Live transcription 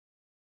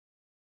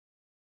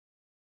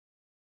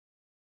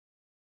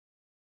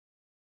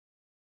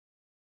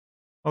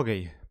Ok,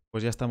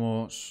 pues ya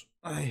estamos...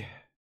 Ay, ya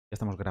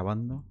estamos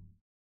grabando.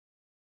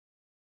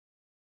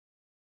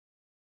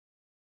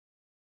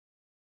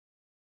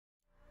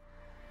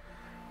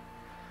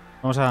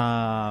 Vamos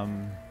a...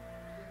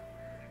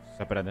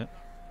 Espérate.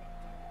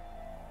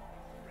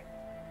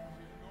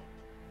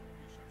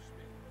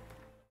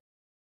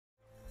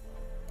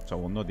 Un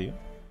segundo, tío.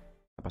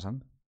 ¿Qué está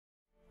pasando?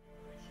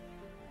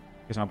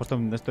 Que se me ha puesto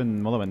esto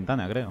en modo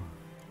ventana, creo.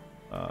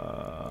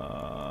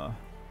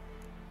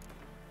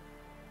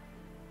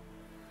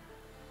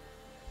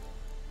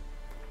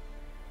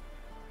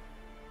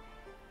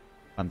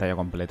 Pantalla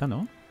completa,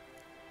 ¿no?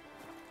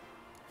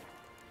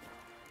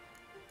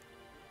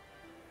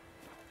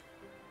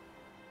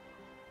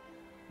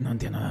 No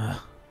entiendo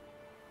nada.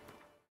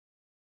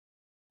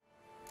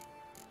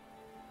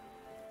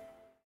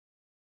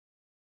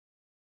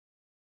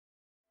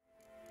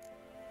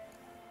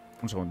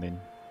 Un segundín.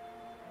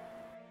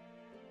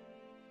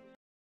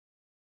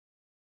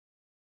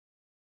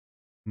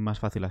 Más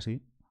fácil así.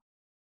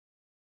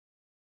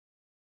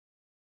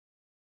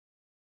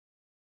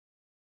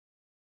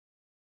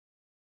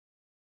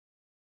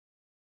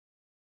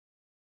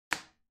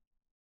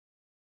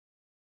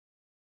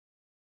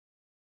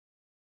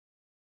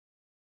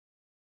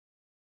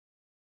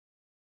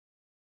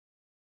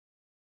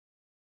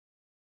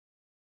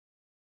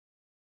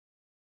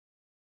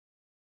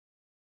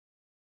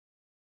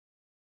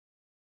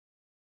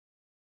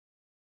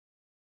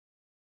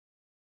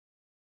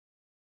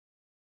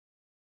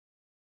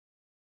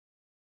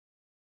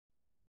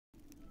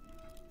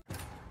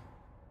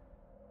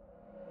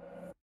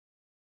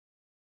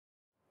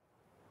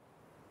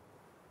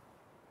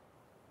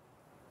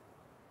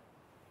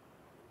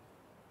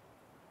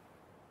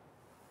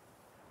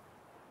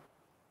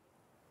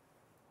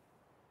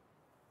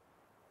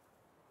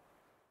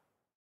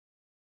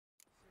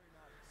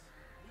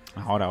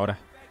 Ahora.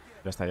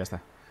 Ya está, ya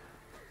está.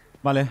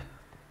 Vale,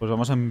 pues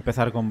vamos a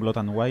empezar con Blood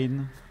and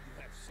Wine.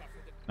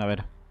 A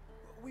ver.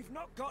 We've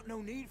not got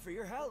no need for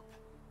your help.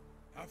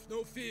 Have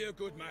no fear,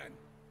 good man.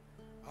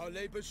 Our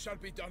labors shall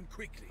be done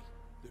quickly.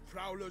 The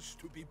prowlers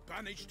to be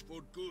banished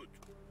for good.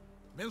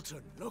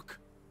 Milton, look.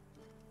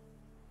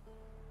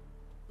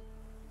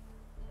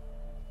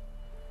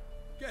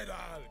 Get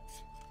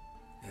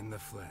out! In the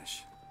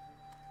flesh.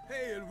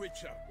 Hail,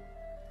 Witcher.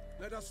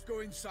 Let us go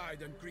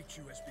inside and greet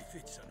you as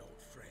befits an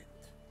old friend.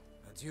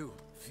 And you,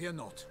 fear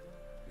not.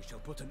 We shall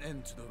put an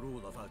end to the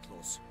rule of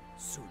outlaws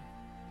soon.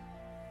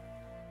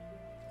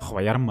 Ojo,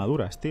 vaya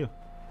armaduras, tío.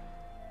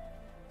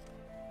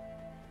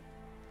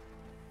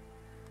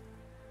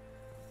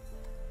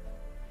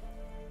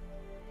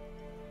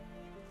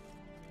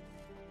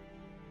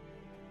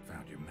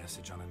 Found your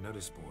message on a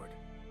notice board.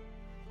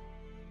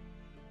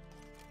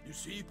 You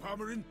see,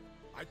 Palmerin,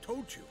 I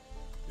told you.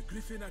 The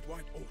griffin at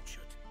White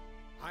Orchard.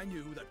 I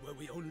knew that were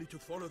we only to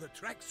follow the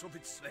tracks of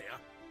its slayer,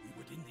 we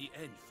would in the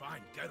end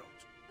find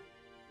Geralt.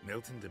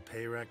 Milton de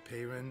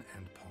Peyrac-Peyrin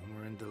and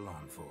Palmerin de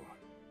Lanfort.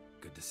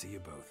 Good to see you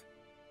both.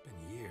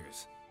 Been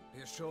years.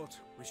 Be assured,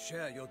 we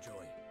share your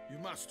joy. You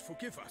must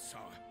forgive us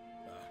our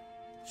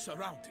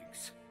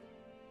surroundings.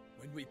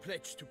 When we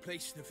pledged to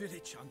place the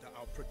village under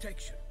our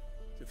protection,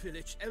 the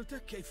village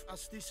elder gave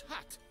us this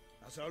hut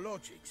as our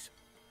lodgings.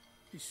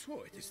 He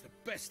swore it is the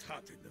best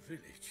hut in the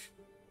village.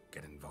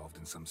 Get involved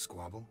in some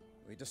squabble?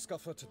 We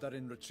discovered that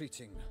in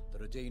retreating, the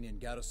Redanian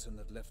garrison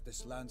that left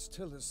this land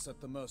still is at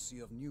the mercy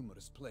of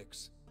numerous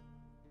plagues.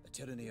 A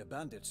tyranny of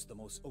bandits, the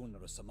most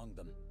onerous among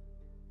them.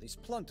 These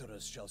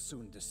plunderers shall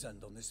soon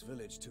descend on this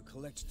village to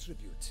collect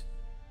tribute.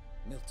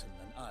 Milton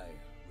and I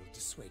will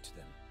dissuade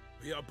them.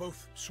 We are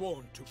both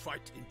sworn to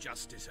fight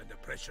injustice and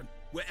oppression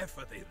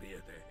wherever they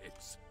rear their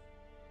heads.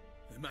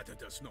 The matter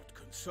does not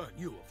concern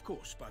you, of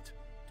course, but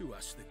do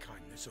us the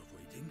kindness of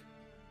waiting.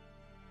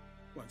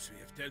 Once we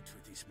have dealt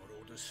with these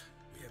marauders,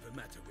 we have a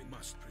matter we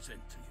must present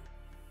to you.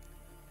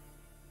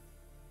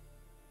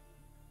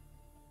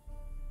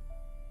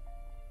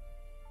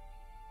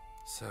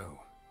 So,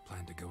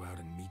 plan to go out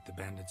and meet the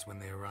bandits when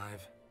they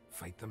arrive?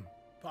 Fight them?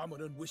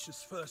 Palmerin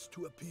wishes first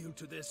to appeal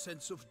to their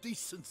sense of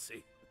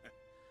decency.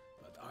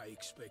 But I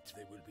expect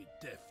they will be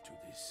deaf to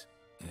this.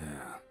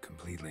 Yeah,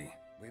 completely.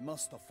 We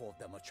must afford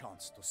them a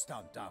chance to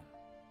stand down.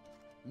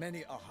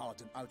 Many a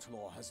hardened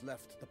outlaw has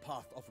left the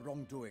path of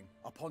wrongdoing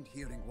upon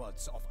hearing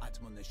words of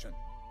admonition.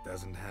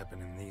 Doesn't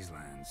happen in these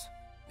lands.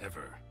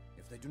 Ever.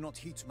 If they do not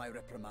heed my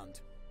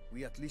reprimand,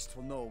 we at least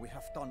will know we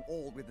have done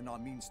all within our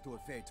means to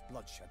evade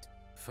bloodshed.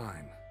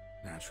 Fine.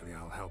 Naturally,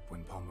 I'll help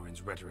when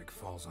Palmerin's rhetoric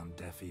falls on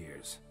deaf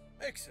ears.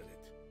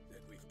 Excellent. Then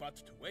we've but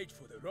to wait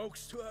for the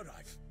rogues to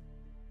arrive.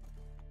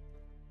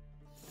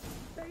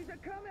 They's a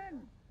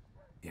coming!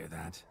 Hear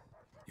that?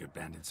 Your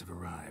bandits have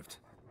arrived.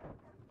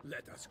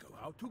 Let us go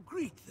out to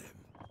greet them.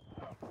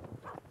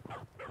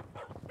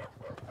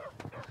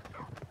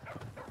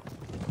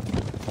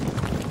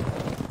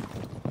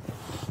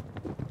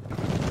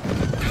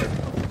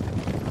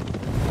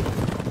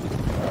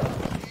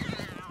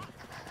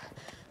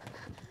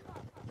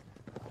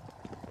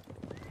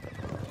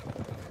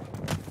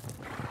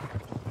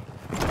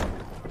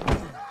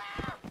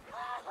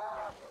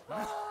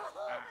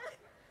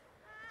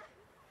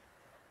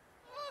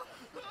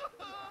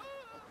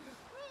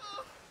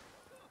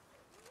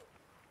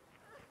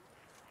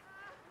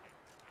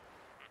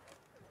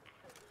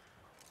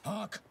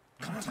 Hark,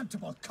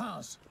 contemptible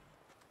cars!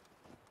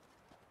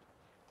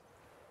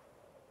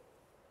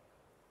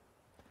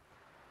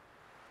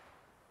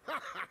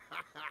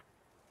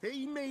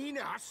 He mean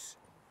us?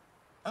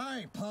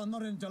 I,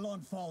 Palmerin de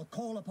Lawnfall,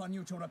 call upon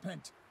you to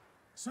repent.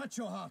 Search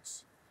your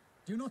hearts.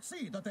 Do you not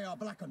see that they are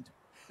blackened?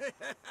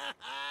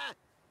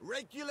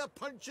 Regular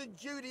punch and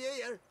duty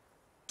here.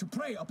 To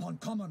prey upon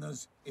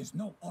commoners is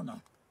no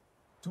honor.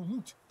 To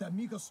loot their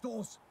meager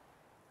stores,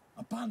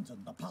 abandon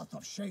the path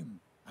of shame,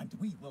 and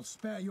we will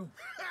spare you.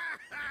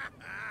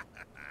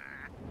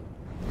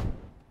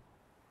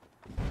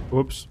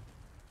 Ups.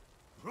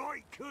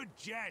 Right, good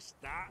jest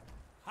that.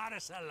 Had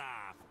us a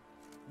laugh.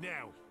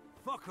 Now,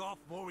 fuck off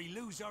or we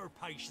lose our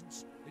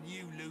patience and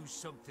you lose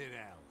something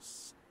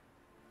else.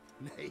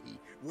 Nay,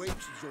 wait,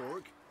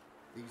 Zorg.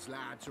 These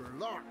lads are a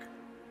lark.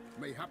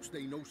 Mayhaps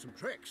they know some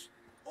tricks.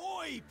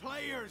 Oi,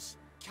 players!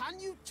 Can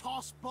you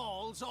toss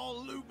balls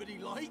all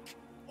loopity-like?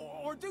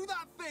 Or do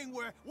that thing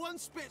where one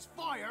spits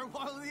fire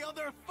while the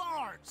other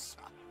farts?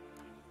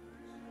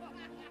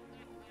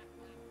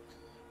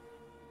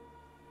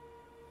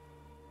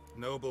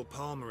 Noble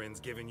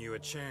Palmerin's giving you a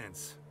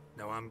chance.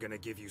 Now I'm gonna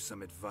give you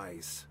some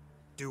advice.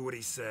 Do what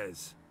he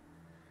says.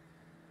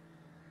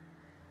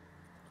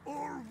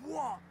 Or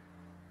what?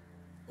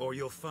 Or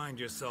you'll find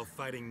yourself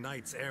fighting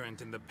knights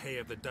errant in the pay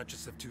of the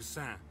Duchess of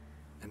Toussaint.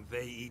 And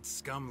they eat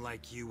scum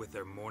like you with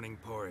their morning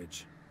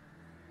porridge.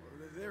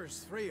 There's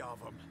 3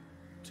 of them.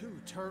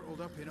 2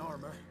 turtled up in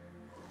armor.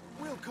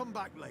 We'll come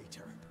back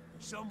later.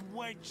 Some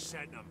wench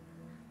sent them.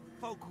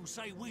 Folk will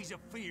say we's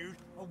afeard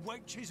of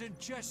wenches and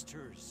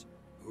jesters.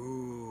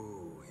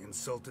 Ooh,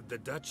 insulted the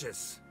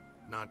Duchess.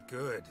 Not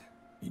good.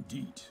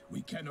 Indeed,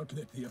 we cannot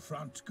let the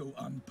affront go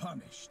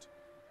unpunished.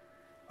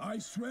 I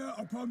swear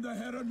upon the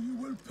Heron you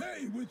will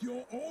pay with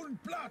your own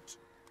blood.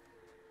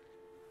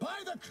 By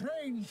the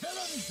crane,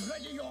 villains,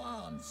 ready your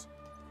arms.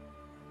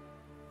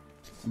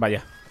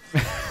 Vaya.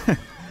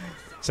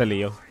 Se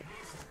lió.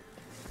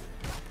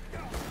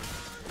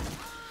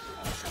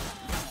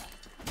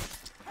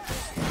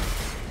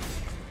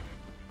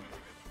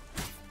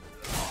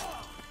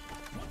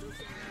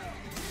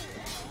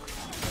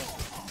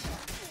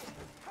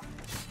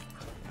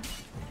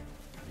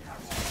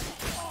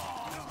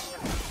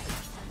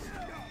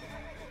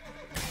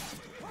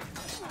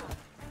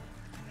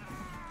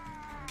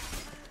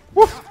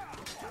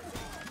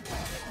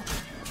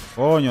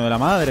 Coño de la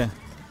madre.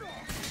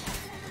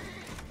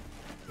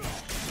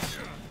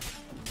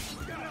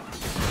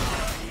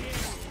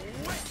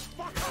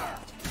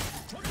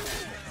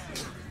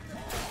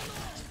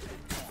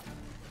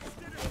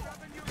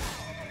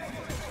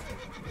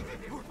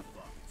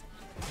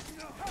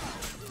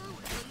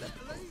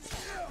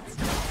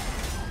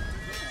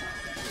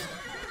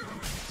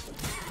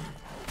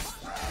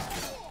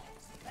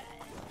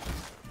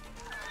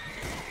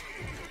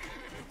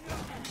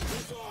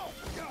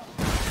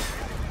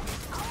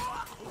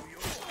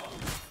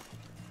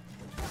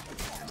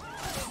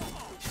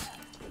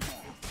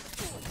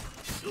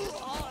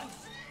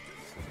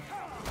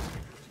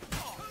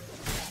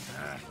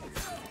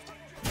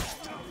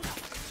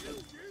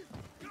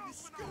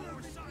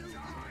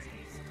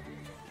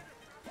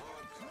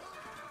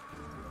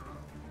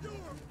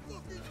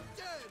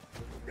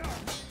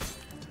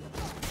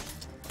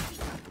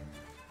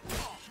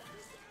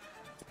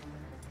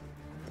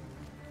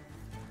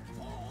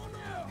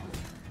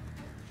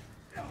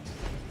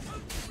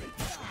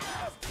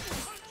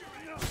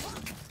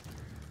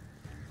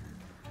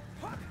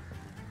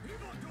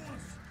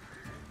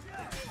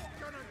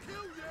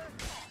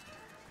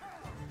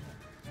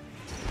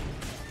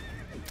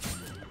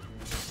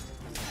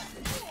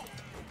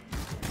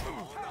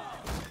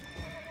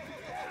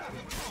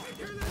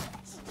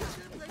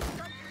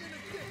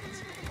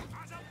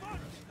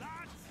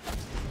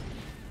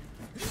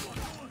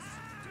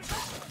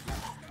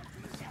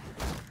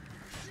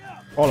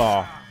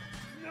 Hola.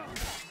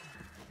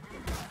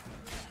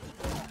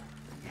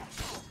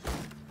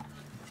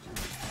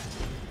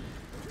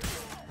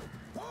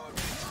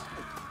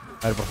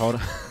 A ver, por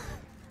favor.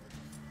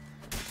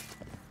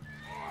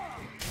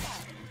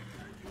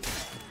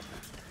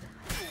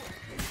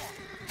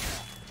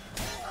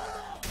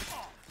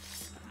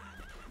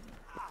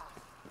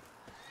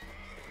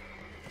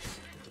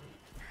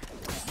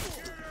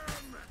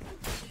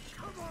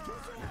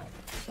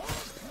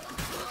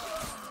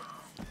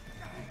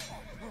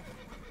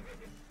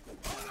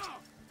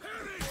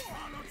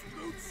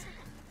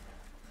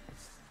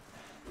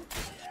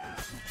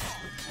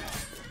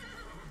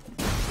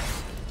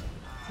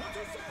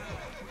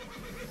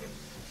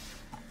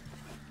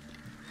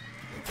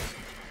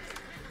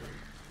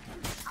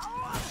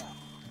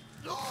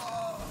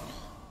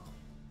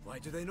 Why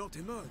do they not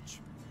emerge?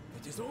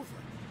 It is over.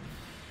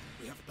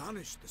 We have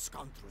banished the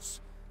scoundrels,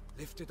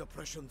 lifted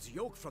oppression's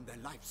yoke from their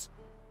lives.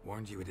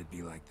 Warned you it'd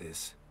be like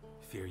this.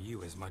 Fear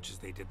you as much as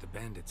they did the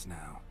bandits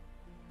now.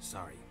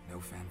 Sorry, no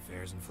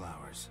fanfares and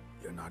flowers.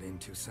 You're not in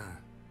Toussaint.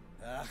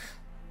 Ah,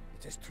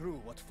 it is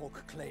true what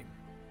folk claim.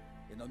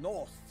 In the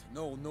north,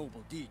 no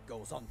noble deed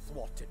goes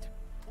unthwarted.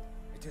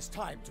 It is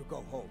time to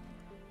go home.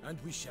 And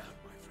we shall,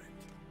 my friend.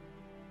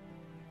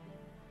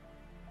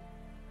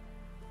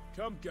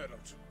 Come,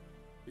 Geralt.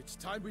 It's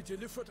time we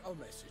delivered our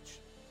message.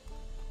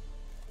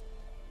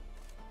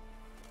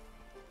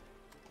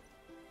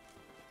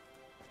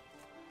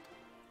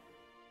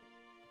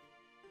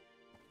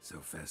 So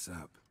fess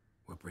up.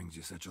 What brings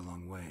you such a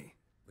long way?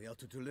 We are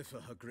to deliver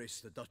Her Grace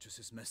the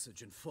Duchess's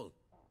message in full,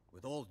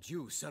 with all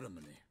due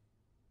ceremony.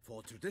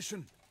 For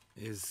tradition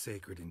Is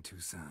sacred in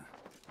Toussaint.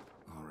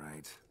 All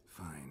right,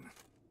 fine.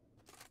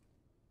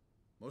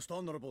 Most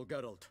honorable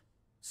Geralt,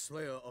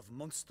 slayer of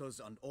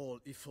monsters and all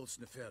evils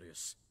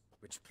nefarious,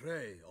 which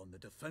prey on the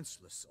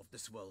defenseless of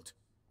this world.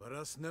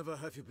 Whereas never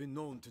have you been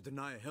known to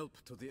deny help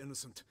to the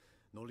innocent,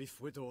 nor leave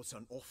widows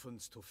and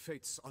orphans to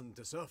fates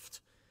undeserved.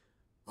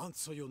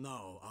 Answer you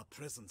now our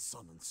present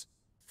summons.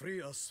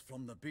 Free us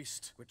from the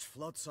beast which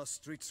floods our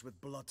streets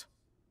with blood,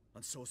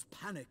 and sows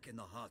panic in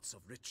the hearts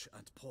of rich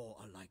and poor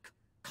alike.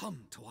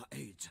 Come to our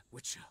aid,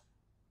 Witcher.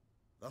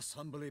 Thus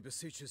humbly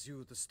beseeches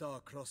you the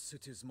Star-Crossed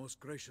City's most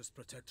gracious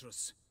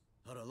protectress,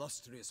 Her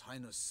illustrious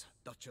Highness,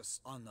 Duchess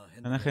Anna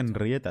Ana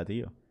Henrietta,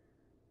 tío.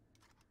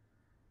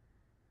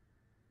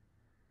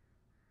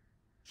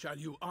 Shall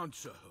you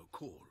answer her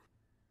call?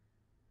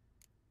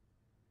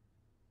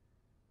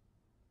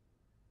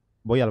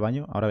 Voy al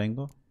baño, ahora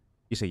vengo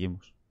y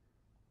seguimos.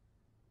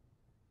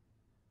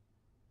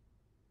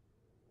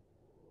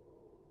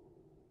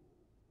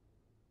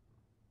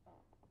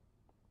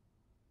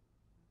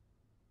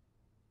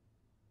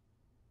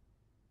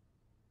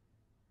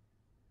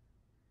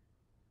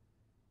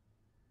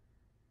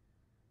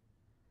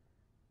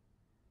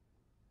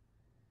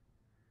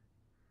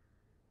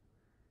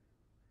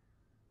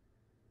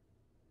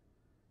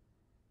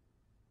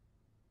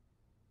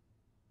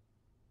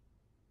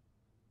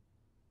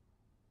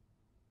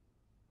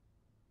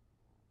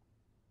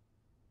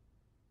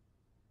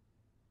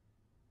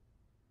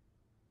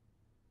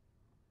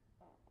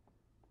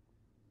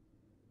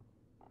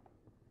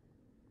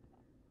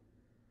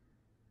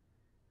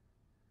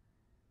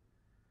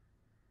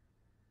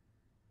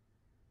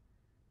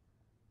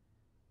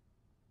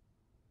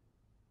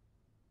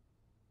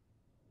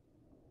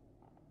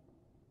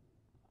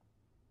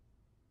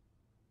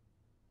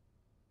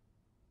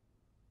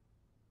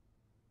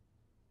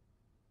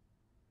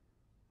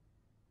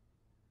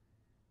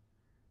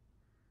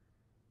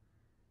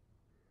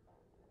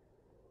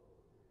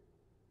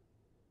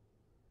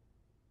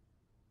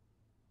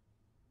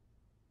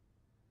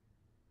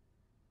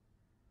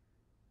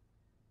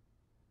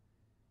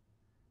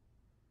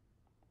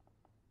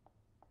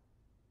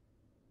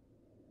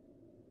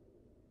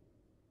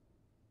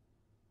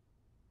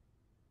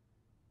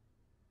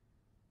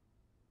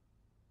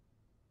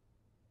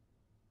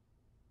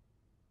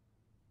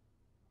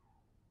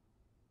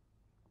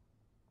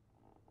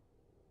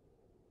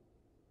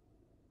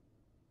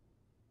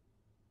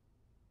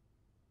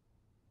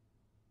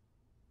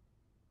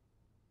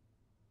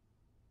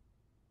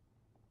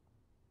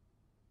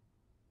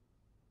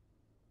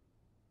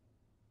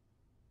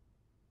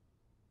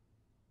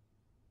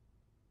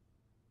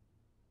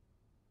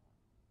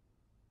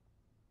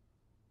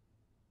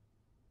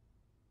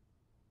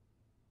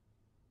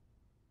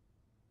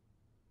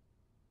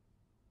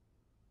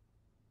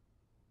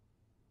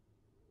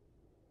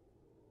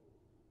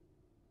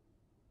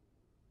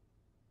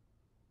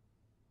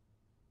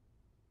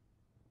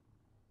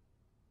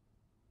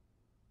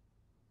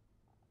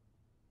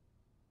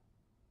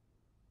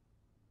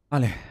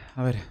 Vale,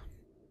 a ver.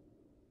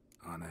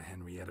 Anna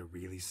Henrietta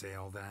really say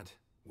all that?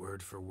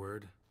 Word for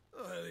word?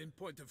 Well, in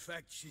point of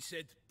fact, she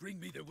said, bring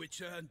me the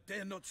Witcher and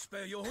dare not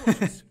spare your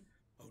horses.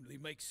 Only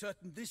make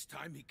certain this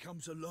time he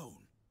comes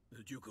alone.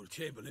 The Ducal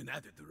Chamberlain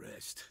added the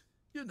rest.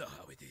 You know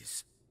how it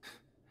is.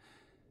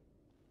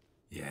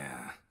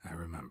 Yeah, I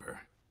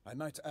remember. I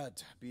might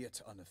add, be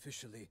it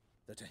unofficially,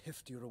 that a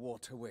hefty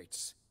reward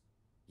awaits.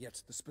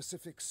 Yet the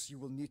specifics you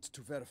will need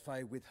to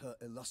verify with Her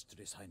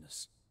Illustrious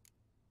Highness.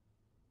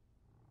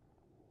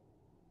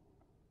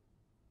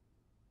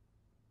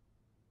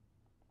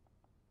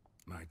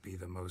 Might be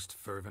the most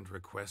fervent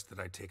request that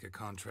I take a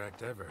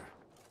contract ever.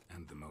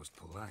 And the most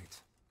polite.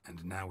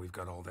 And now we've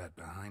got all that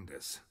behind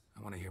us.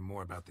 I want to hear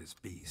more about this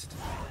beast.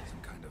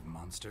 Some kind of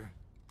monster?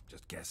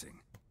 Just guessing.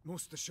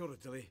 Most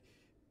assuredly,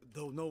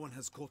 though no one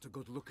has caught a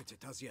good look at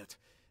it as yet.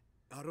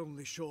 Our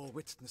only sure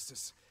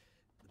witnesses.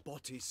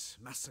 Bodies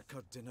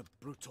massacred in a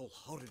brutal,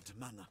 horrid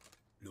manner.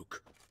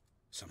 Look,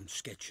 some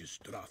sketches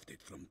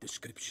drafted from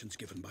descriptions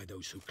given by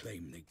those who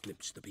claim they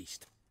glimpsed the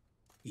beast.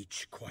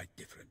 Each quite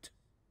different.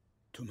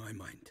 To my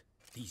mind,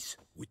 these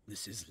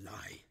witnesses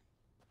lie.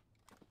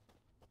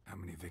 How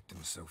many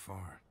victims so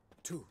far?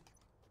 2.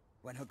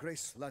 When Her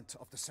Grace learnt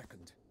of the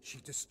second, she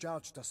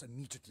discharged us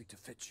immediately to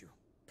fetch you,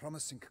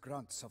 promising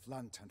grants of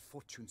land and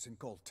fortunes in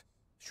gold,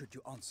 should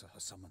you answer her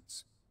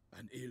summons.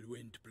 An ill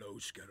wind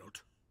blows,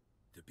 Geralt.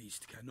 The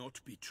beast cannot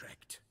be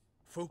tracked.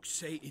 Folks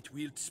say it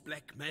wields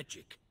black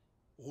magic.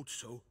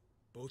 Also,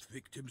 both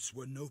victims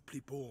were nobly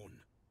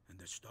born, and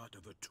the start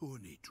of a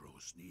tourney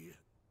draws near.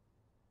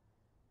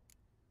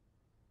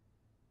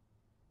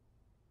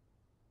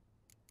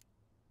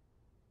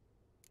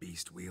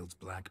 Beast wields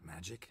black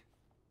magic?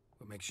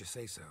 What makes you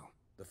say so?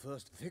 The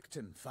first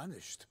victim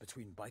vanished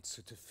between bites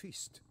at a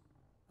feast.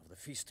 Of the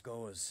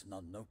feast-goers,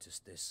 none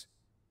noticed this.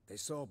 They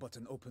saw but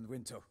an open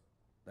window,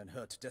 then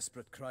heard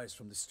desperate cries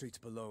from the street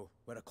below,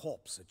 where a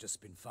corpse had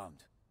just been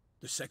found.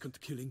 The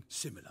second killing,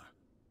 similar.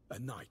 A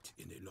night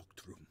in a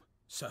locked room.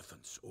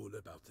 Servants all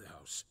about the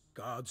house.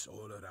 Guards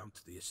all around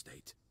the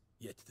estate.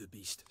 Yet the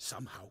beast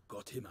somehow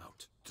got him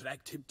out,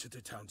 dragged him to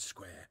the town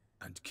square,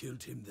 and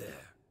killed him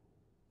there.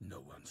 No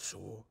one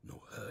saw,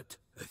 nor heard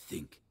a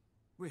thing.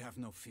 We have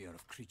no fear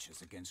of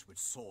creatures against which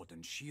sword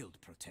and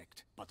shield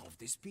protect, but of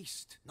this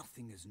beast,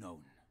 nothing is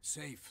known.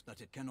 Save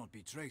that it cannot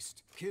be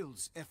traced,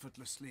 kills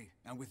effortlessly,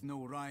 and with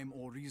no rhyme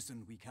or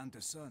reason we can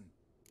discern.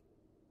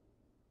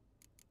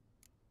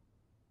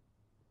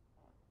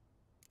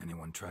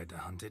 Anyone tried to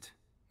hunt it?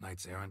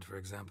 Knights errant, for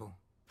example?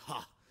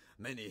 Ha!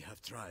 Many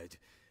have tried.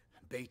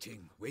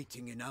 Baiting,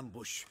 waiting in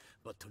ambush,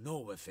 but to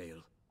no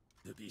avail.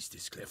 The beast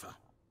is clever.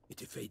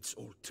 It evades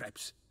all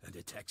traps and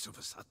attacks of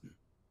a sudden.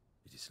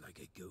 It is like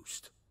a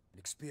ghost. An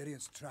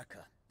experienced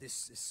tracker.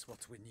 This is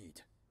what we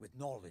need, with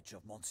knowledge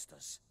of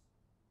monsters.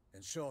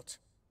 In short,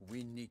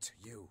 we need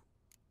you.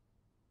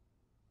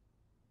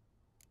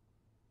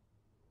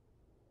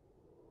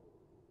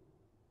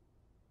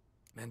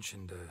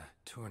 Mentioned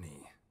a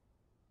tourney.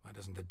 Why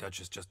doesn't the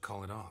Duchess just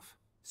call it off?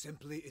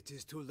 Simply, it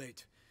is too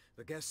late.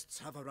 The guests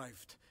have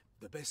arrived.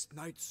 The best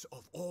knights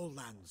of all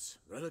lands,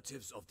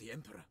 relatives of the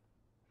Emperor.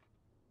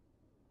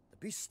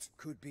 The beast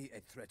could be a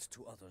threat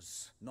to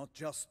others, not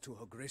just to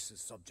Her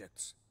Grace's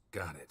subjects.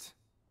 Got it.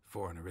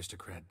 Before an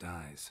aristocrat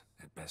dies,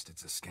 at best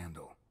it's a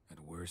scandal. At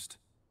worst,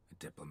 a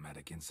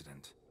diplomatic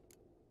incident.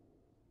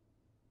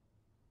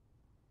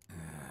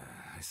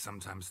 I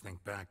sometimes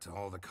think back to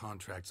all the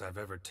contracts I've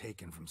ever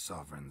taken from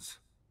sovereigns.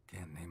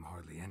 Can't name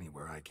hardly any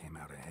where I came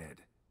out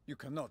ahead. You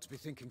cannot be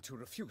thinking to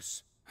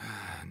refuse.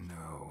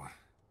 No.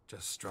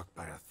 Just struck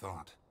by a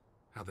thought.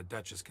 How the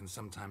Duchess can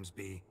sometimes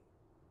be...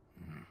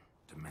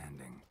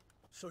 demanding.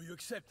 So you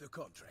accept the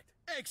contract.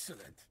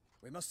 Excellent!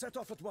 We must set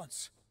off at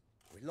once.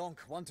 We long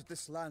wanted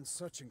this land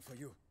searching for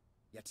you.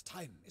 Yet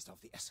time is of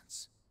the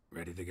essence.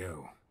 Ready to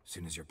go,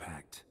 soon as you're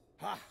packed.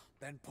 Ha!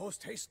 Then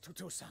post haste to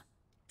Toussaint.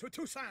 To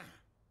Toussaint!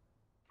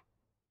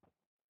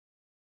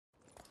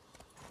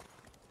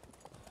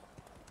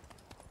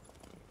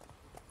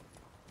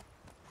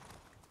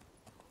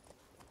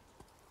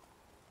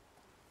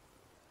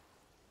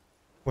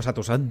 Pues a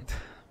Toussaint.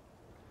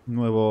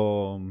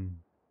 Nuevo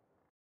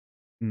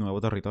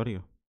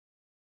territorio.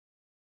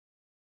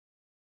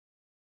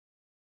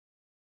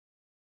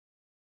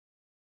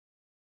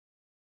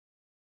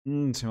 Se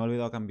me ha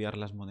olvidado cambiar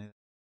las monedas.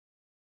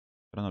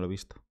 Pero no lo he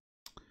visto.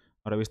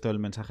 Ahora he visto el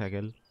mensaje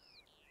aquel.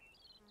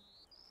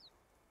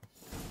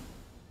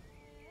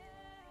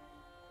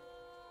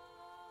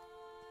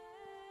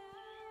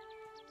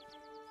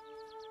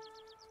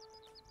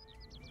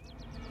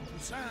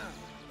 Toussaint,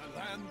 the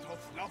land of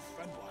love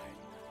and wine.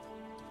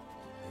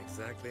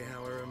 Exactly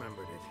how I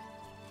remembered it.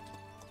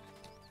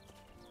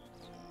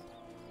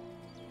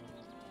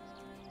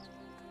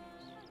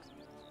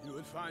 You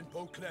will find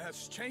Beauclair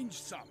has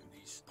changed some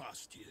these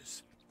past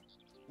years.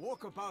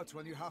 Walk about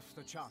when you have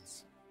the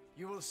chance.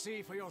 You will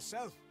see for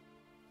yourself.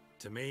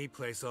 To me,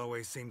 place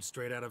always seemed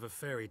straight out of a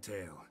fairy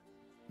tale.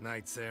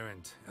 Knights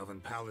errant,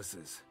 elven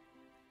palaces.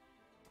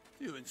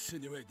 You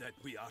insinuate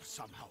that we are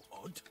somehow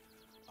odd?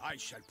 I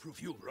shall prove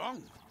you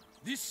wrong.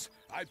 This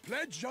I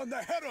pledge on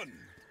the Heron.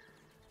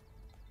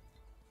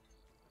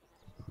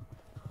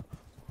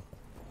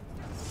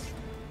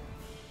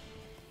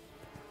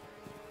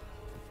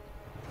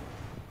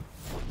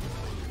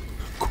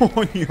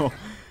 ¡Coño!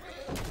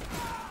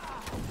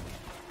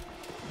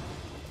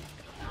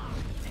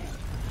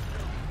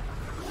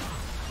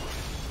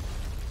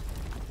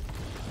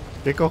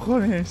 ¿Qué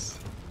cojones?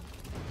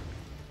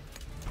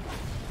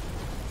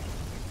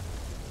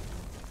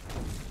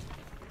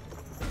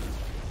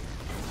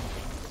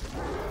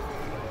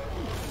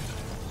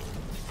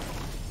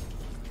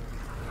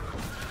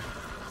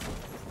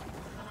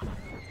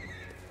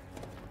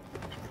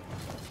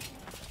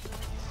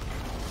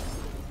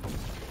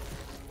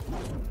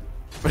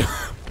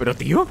 Pero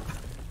tío.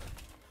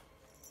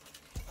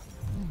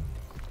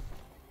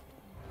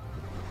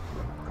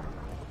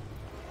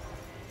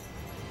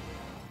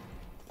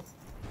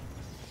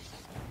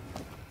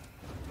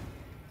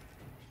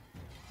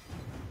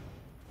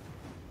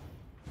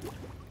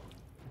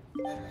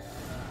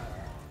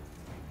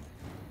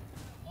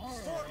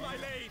 For my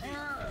lady!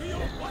 You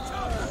watch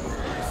out!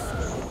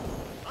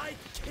 I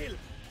kill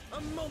a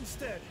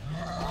monster!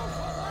 All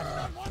for one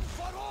and one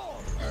for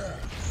all!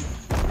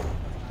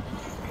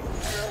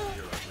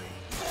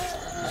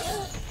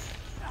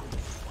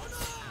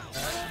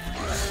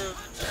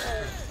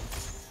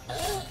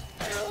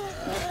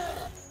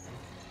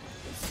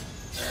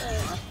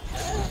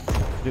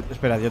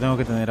 Espera, yo tengo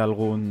que tener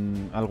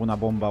alguna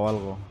bomba o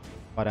algo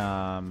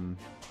para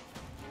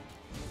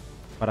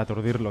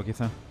aturdirlo,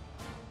 quizá.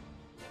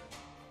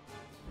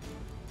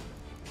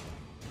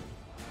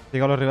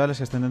 Diga a los rivales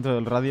que estén dentro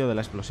del radio de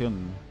la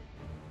explosión.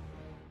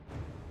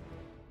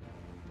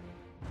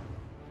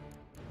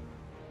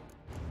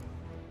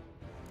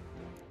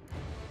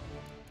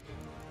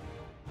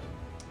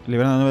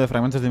 Libera una nube de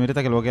fragmentos de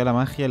mireta que bloquea la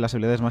magia y las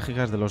habilidades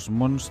mágicas de los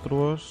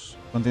monstruos.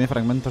 Contiene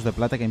fragmentos de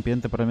plata que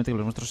impiden temporalmente que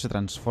los monstruos se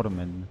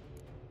transformen.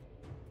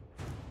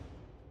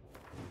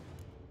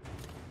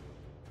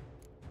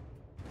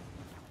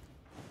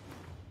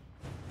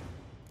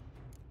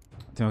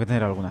 Tengo que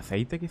tener algún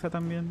aceite quizá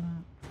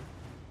también.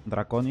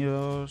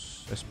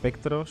 Dracónidos,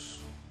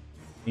 espectros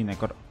y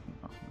necro...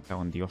 No, me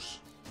cago en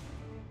Dios.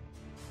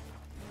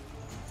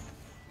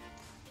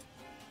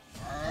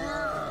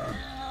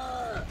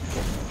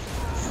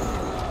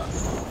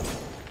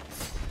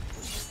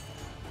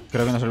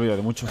 Creo que no ha servido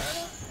de mucho.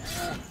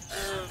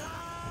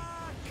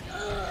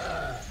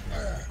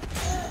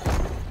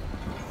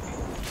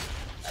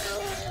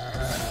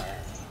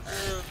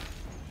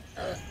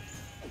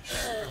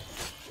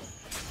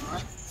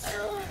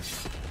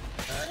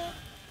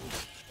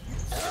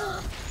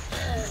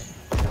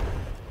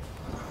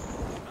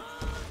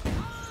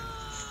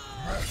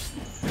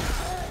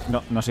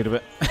 No, no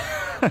sirve.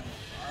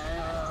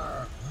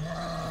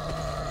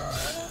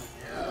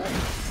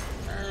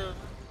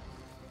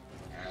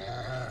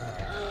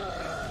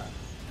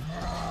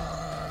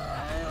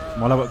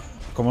 Mola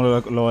cómo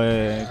lo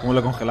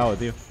he congelado,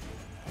 tío.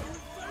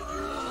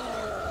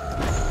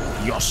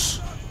 ¡Dios!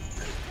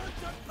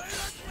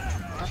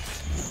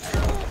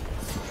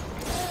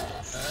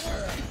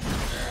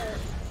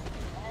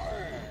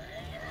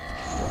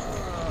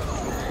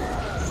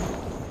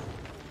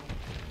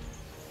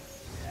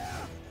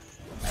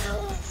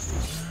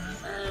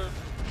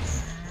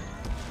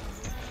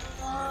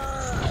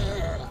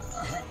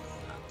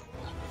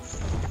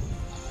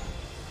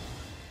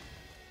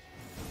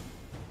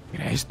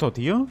 ¿Era esto,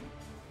 tío?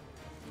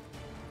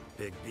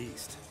 Big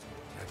beast.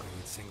 Tackling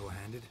it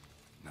single-handed?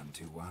 None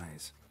too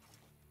wise.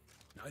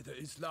 Neither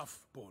is love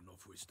born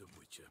of wisdom,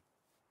 Witcher.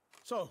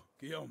 So,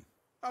 Guillaume,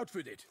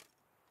 outfitted.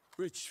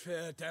 Which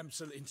fair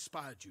damsel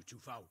inspired you to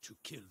vow to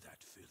kill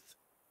that filth?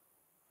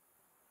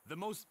 The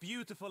most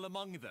beautiful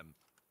among them.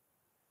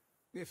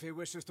 If he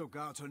wishes to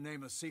guard her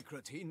name a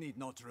secret, he need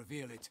not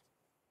reveal it.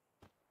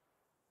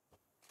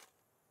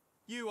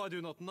 You I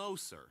do not know,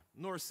 sir,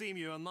 nor seem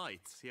you a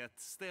knight, yet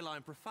still I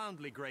am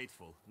profoundly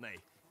grateful, nay,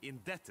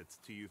 indebted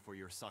to you for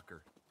your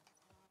succor.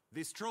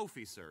 This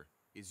trophy, sir,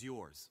 is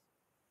yours.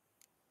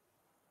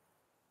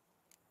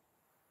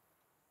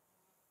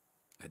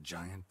 A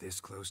giant this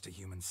close to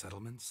human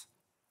settlements?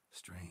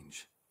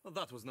 Strange. Well,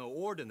 that was no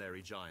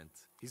ordinary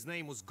giant. His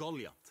name was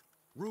Goliath,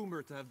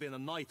 rumored to have been a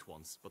knight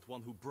once, but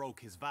one who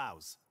broke his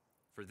vows.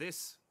 For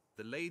this,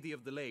 the Lady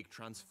of the Lake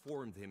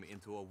transformed him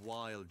into a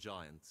wild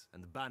giant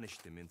and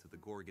banished him into the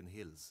Gorgon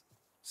Hills.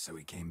 So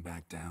he came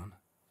back down?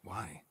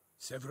 Why?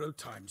 Several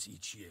times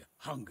each year,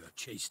 hunger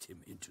chased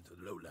him into the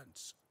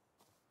lowlands.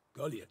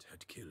 Goliath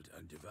had killed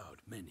and devoured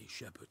many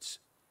shepherds.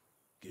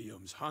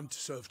 Guillaume's hunt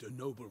served a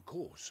noble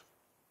cause.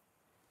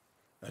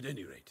 At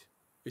any rate,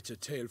 it's a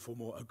tale for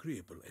more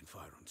agreeable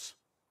environs.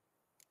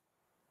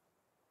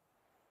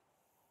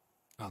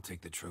 I'll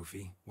take the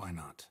trophy. Why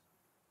not?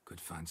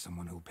 Could find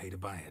someone who'll pay to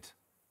buy it.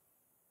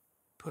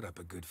 Put up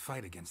a good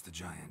fight against the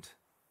giant.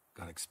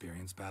 Got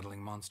experience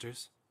battling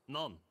monsters?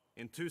 None.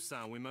 In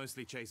Toussaint we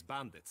mostly chase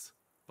bandits.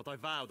 But I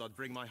vowed I'd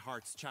bring my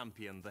heart's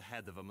champion the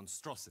head of a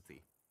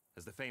monstrosity,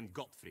 as the famed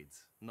Gottfried,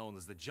 known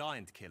as the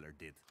Giant Killer,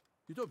 did.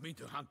 You don't mean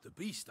to hunt the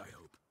beast, I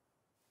hope.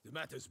 The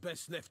matter's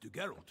best left to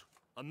Geralt.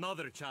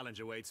 Another challenge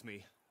awaits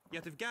me.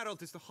 Yet if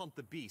Geralt is to hunt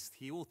the beast,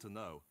 he ought to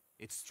know.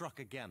 It struck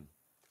again.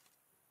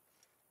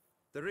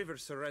 The river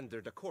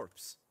surrendered a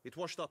corpse. It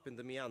washed up in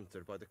the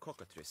meander by the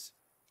cockatrice.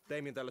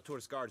 Damien de la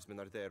Tour's guardsmen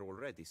are there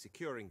already,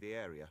 securing the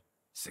area.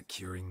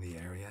 Securing the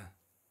area?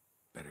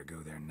 Better go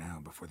there now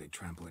before they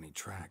trample any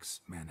tracks,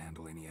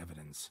 manhandle any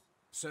evidence.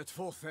 Set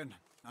forth then.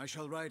 I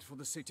shall ride for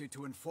the city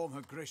to inform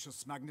her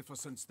gracious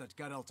magnificence that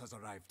Geralt has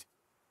arrived.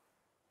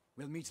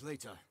 We'll meet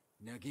later,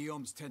 near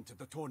Guillaume's tent at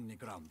the Tourney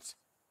grounds.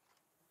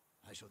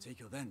 I shall take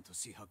you then to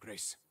see her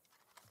grace.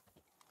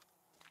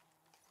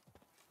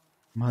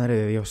 Madre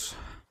de Dios.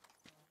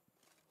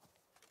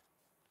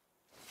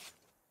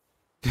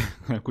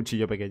 El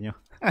cuchillo pequeño.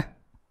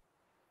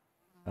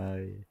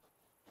 Ay.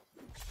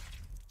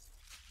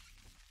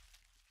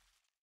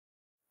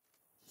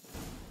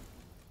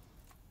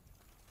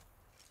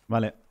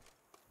 Vale.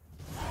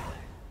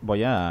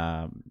 Voy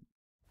a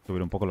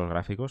subir un poco los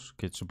gráficos,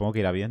 que supongo que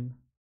irá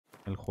bien.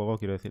 El juego,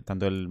 quiero decir,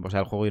 tanto el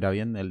juego irá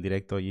bien, el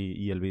directo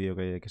y el vídeo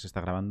que se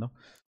está grabando.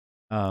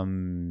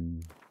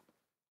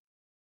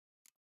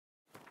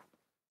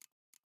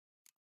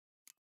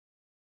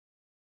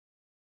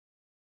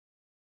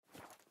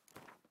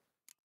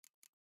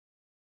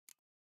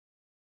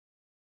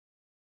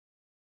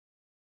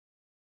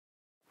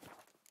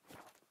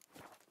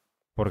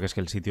 Porque es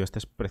que el sitio este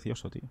es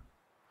precioso, tío.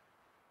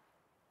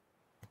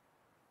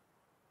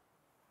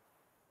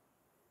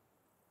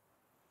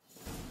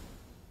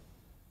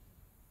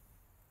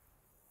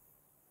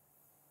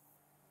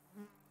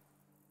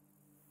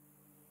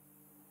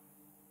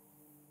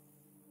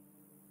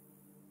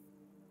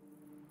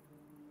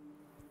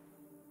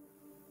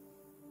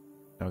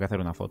 Tengo que hacer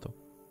una foto.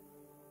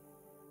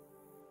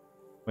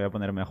 Voy a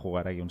ponerme a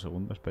jugar aquí un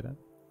segundo, espera.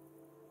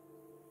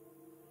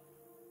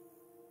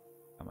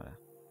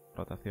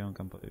 Rotación,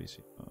 campo de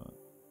visión.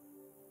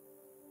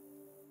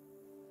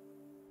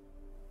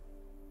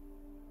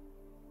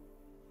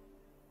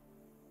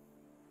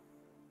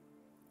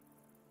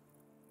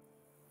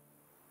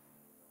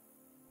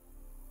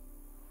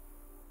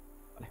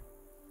 Vale.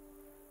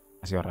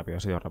 Ha sido rápido, ha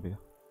sido rápido.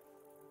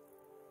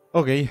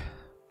 Ok.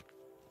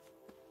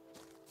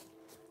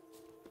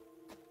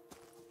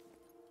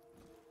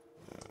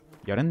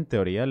 Y ahora en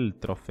teoría el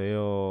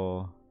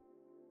trofeo...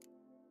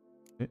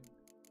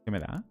 ¿Qué me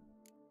da?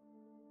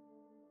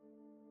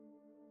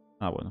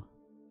 Ah, bueno.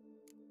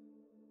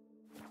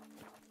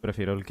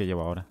 Prefiero el que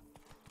llevo ahora.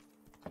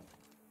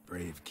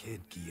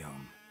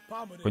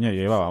 Coño,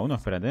 yo llevaba uno,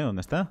 espérate, ¿dónde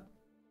está?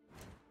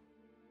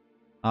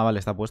 Ah, vale,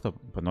 está puesto.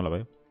 Pues no lo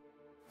veo.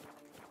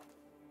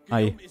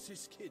 Ahí.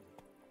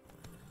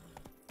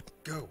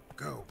 Go,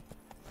 go.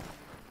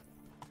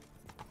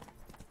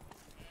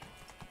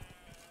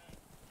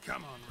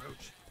 Come on,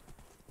 Roach.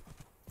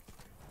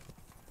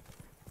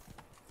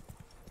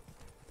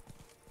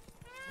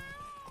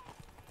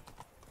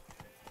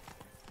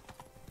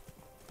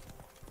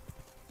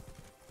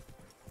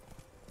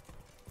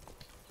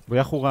 Voy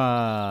a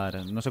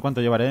jugar... No sé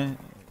cuánto llevaré,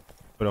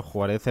 pero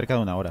jugaré cerca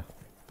de 1 hora.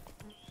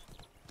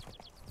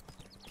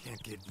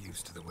 Can't get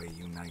used to the way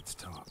you knights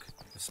talk,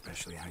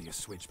 especially how you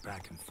switch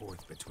back and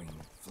forth between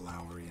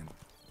flowery and,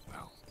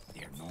 well,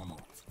 near normal.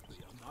 We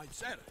are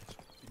knights errant,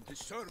 in the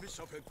service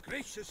of her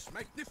gracious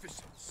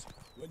magnificence.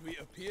 When we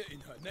appear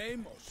in her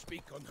name or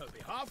speak on her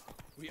behalf,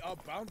 we are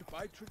bound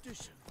by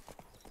tradition.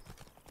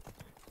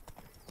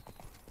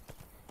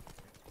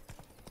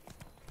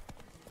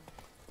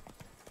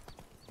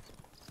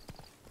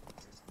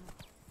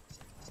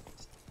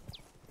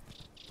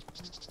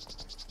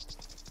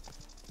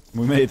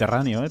 Muy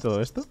mediterráneo, ¿eh?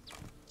 Todo esto.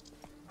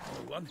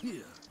 No one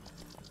here.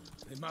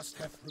 They must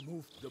have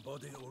removed the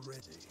body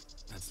already.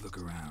 Let's look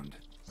around,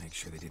 make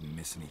sure they didn't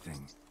miss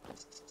anything.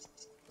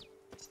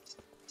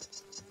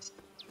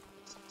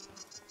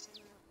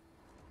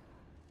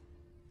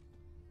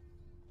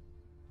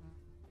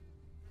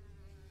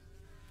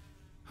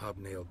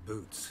 Hobnailed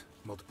boots,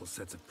 multiple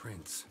sets of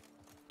prints.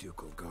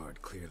 Ducal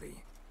guard,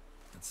 clearly.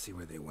 Let's see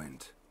where they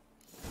went.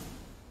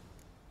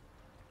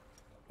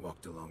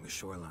 Walked along the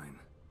shoreline.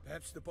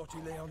 Perhaps the body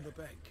lay on the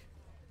bank.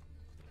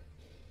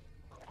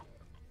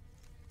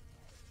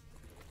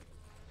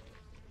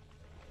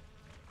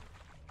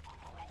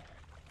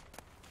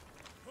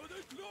 For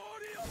the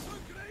glory of her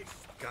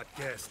grace! Got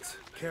guests.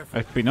 Careful.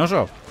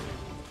 Espinoso.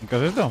 ¿Qué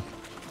es esto?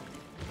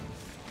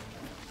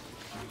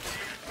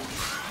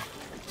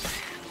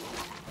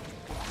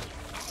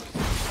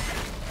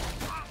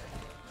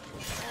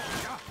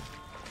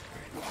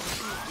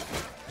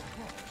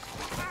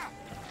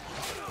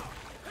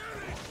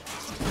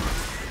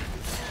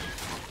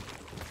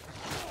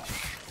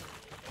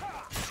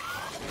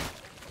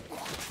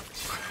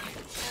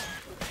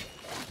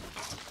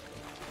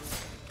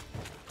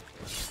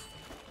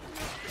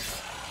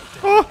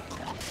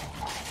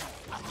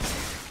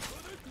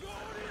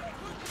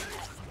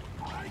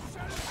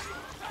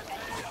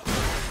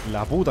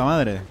 La puta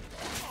madre.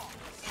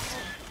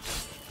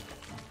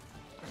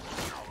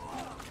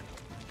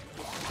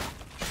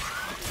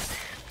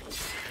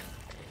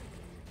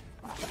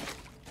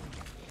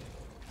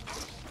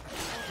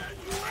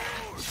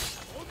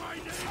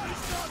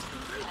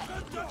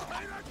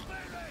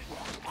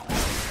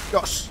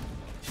 Dios.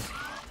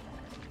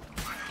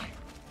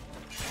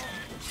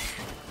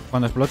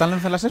 Cuando explotan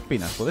lanzan las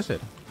espinas, puede ser.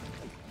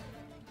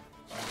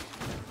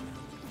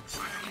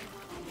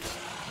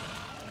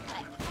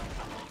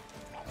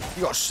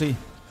 Dios, sí.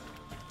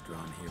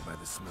 Drawn here by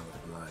the smell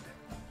of blood.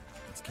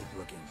 Let's keep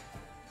looking.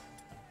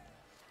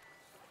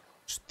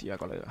 Hostia,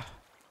 colega.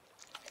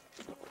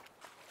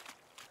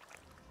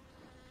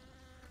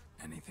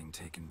 Anything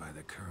taken by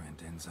the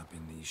current ends up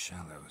in these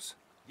shallows.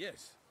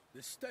 Yes,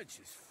 the stench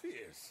is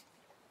fierce.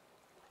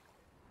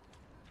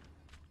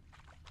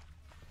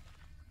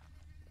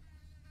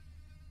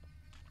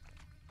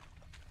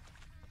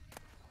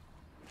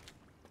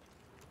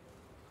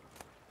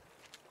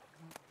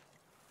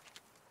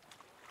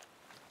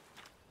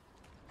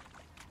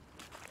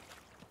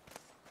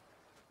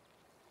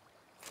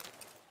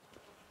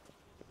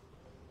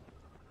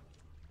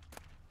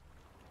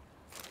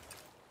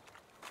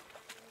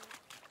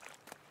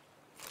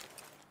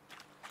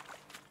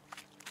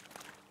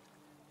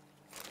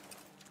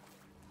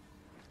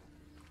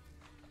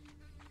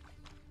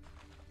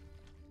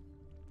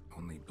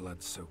 Only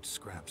blood-soaked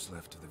scraps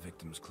left of the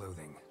victim's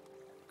clothing.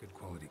 Good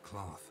quality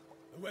cloth.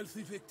 A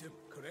wealthy victim,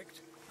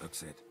 correct?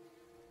 Looks it.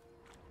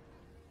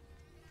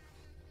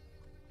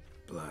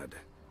 Blood.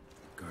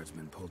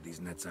 Guardsmen pulled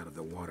these nets out of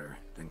the water,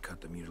 then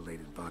cut the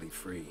mutilated body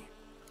free.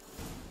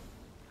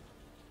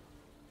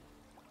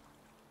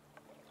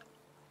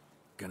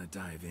 Gonna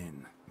dive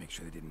in, make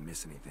sure they didn't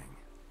miss anything.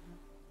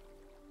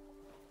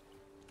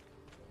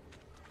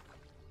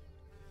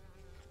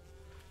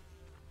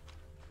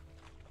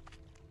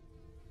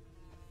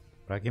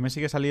 Por aquí me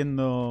sigue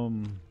saliendo...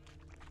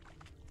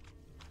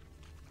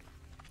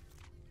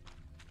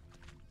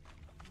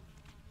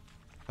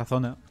 la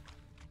zona.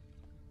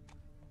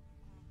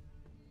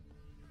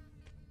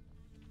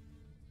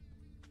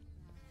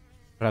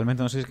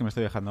 Realmente no sé si es que me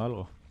estoy dejando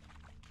algo.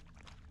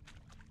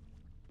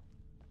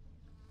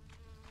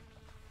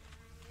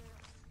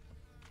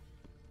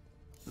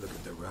 Look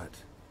at the rut.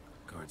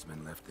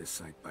 Guardsmen left this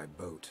site by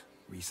boat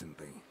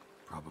recently,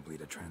 probably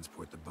to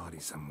transport the body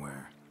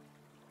somewhere.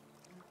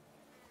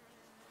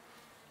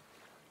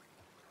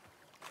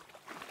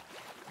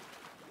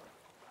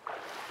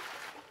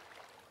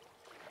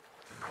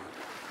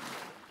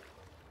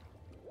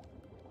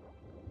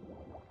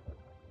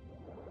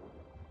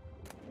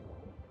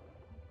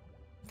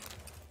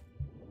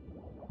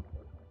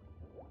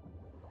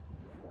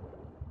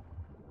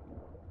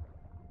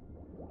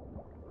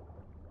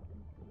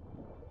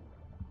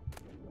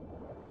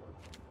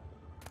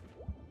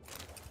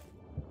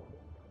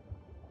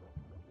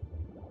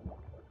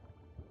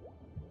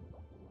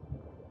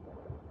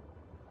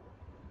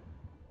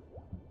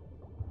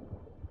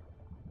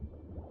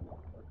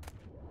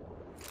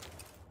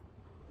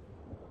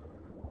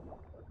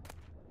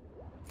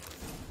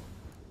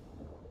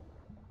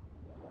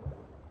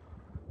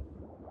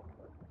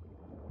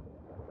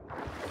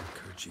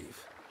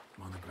 Chief,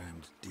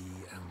 monogrammed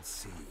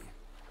DLC.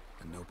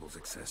 A noble's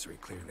accessory,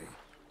 clearly.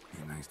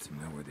 Be nice to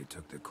know where they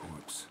took the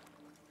corpse.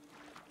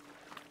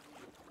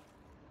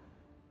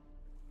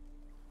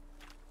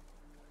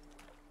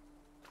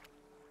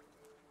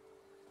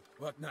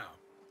 What now?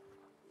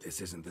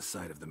 This isn't the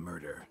site of the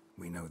murder.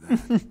 We know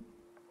that.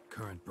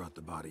 Current brought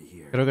the body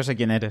here. Creo que sé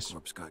quién eres.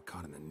 Corpse got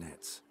caught in the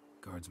nets.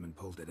 Guardsmen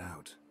pulled it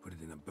out, put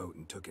it in a boat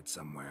and took it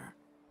somewhere.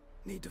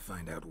 Need to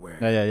find out where.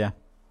 Ya.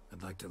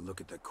 I'd like to look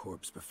at the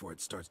corpse before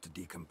it starts to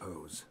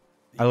decompose.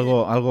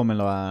 Algo me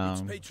lo ha...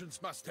 Its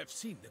patrons must have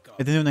seen the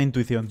He tenido una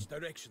intuición. which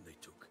direction they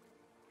took.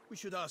 We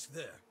should ask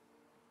there.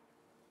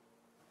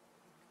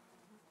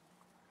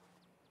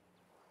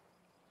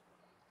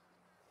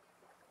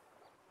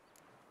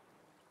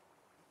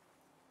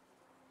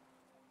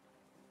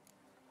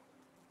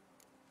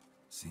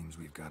 Seems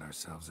we've got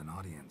ourselves an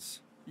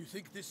audience. You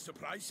think this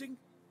surprising?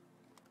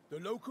 The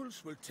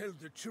locals will tell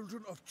the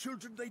children of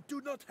children they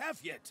do not have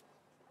yet,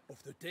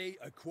 of the day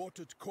a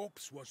quartered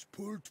corpse was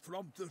pulled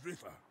from the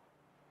river.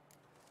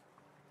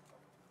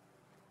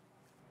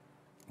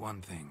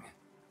 One thing.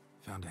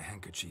 Found a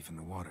handkerchief in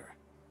the water.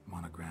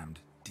 Monogrammed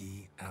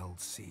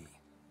DLC.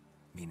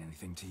 Mean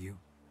anything to you?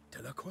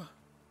 Delacroix?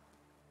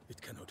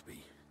 It cannot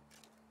be.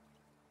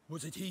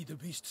 Was it he the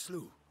beast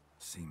slew?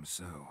 Seems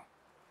so.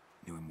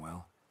 Knew him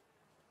well?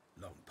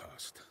 Long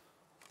past.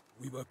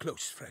 We were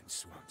close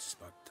friends once,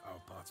 but our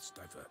paths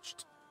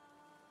diverged.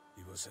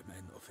 He was a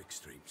man of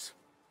extremes,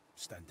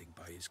 standing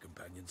by his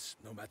companions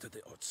no matter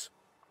the odds,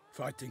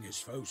 fighting his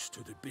foes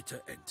to the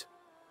bitter end.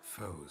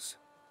 Foes?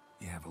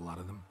 You have a lot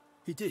of them?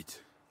 He did,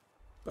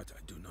 but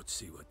I do not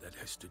see what that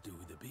has to do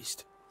with the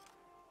beast.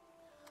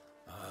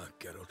 Ah,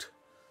 Geralt,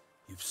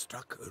 you've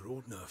struck a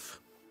raw nerve.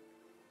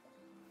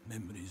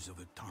 Memories of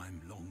a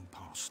time long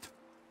past,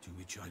 to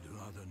which I'd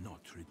rather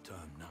not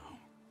return now.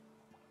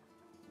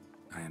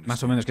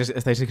 Más o menos, ¿que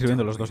estáis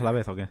escribiendo los dos a la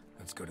vez o qué?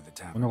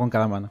 Uno con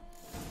cada mano.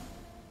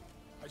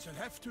 I shall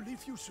have to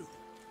leave you soon.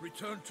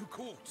 Return to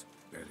court.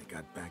 Barely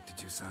got back to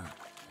Toussaint.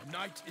 A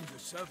knight in the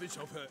service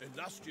of Her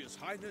Illustrious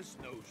Highness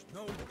knows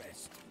no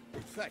rest.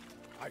 In fact,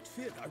 I'd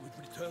feared I would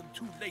return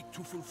too late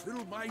to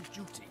fulfill my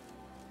duty.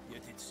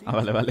 Yet it seems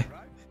Vale.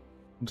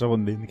 Un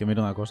segundín, que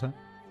miro una cosa.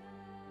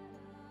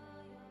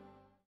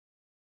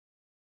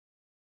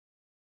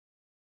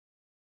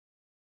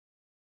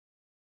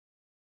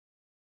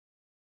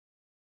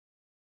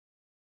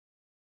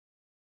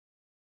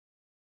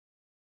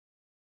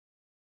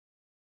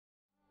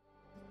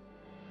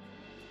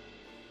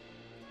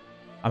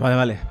 Ah,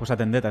 vale. Pues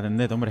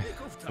atended, hombre.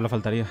 Solo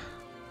faltaría.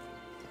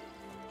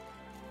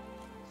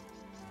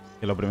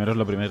 Que lo primero es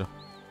lo primero.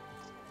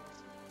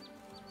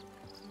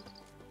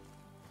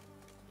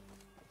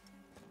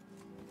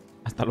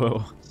 Hasta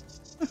luego.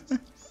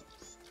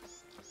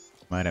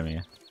 Madre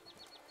mía.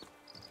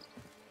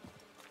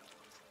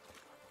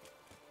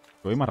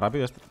 ¿Voy más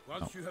rápido? No.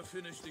 Once you have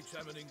finished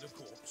examining the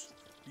corpse,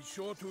 be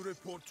sure to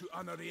report to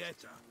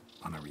Anarietta.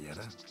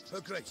 Anarietta?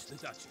 Her Grace, the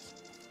Duchess.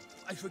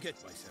 I forget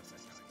myself at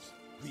times.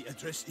 We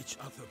address each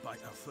other by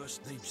our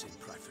first names in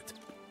private.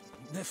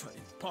 Never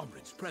in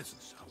Pomrin's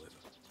presence, however.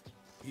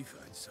 He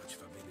finds such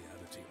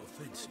familiarity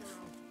offensive.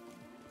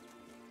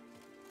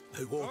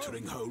 A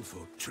watering hole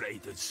for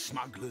traders,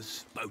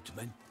 smugglers,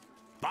 boatmen.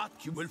 But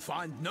you will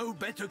find no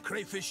better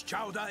crayfish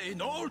chowder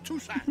in all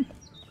Toussaint.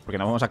 Porque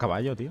no vamos a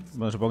caballo, tío.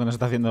 Bueno, supongo que nos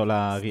está haciendo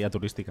la guía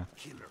turística.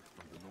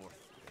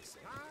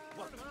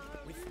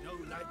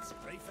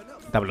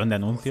 Tablón de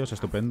anuncios,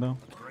 estupendo.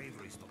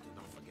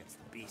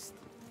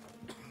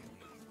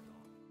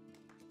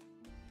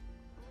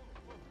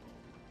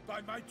 By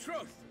my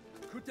troth,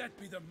 could that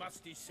be the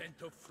musty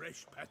scent of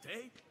fresh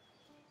pâté?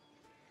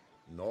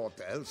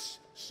 Naught else,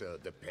 Sir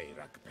de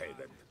Peyrac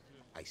Peyran.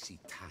 I see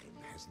time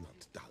has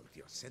not dulled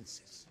your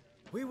senses.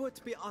 We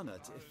would be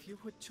honored if you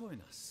would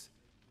join us.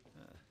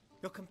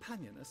 Your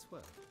companion as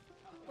well.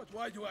 But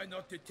why do I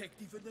not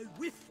detect even a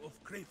whiff of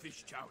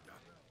crayfish chowder?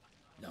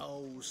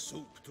 No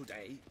soup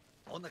today,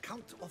 on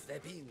account of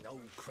there being no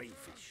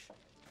crayfish.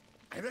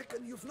 I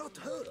reckon you've not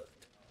heard,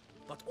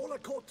 but all I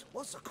caught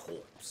was a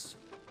corpse.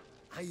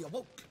 I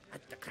awoke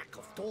at the crack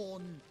of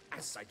dawn,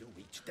 as I do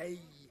each day,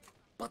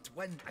 but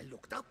when I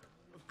looked up,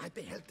 I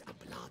beheld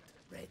a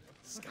blood-red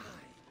sky.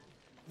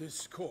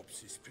 This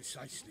corpse is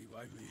precisely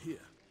why we're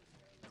here.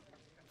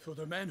 For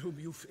the man whom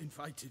you've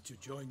invited to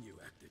join you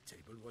at the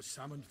table was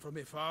summoned from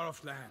a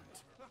far-off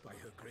land by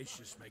her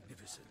gracious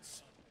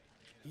magnificence.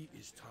 He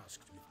is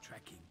tasked with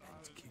tracking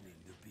and killing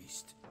the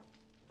beast.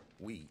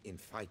 We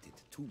invited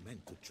 2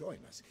 men to join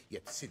us,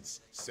 yet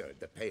since Sir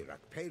the Peyrac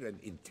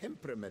Peyren in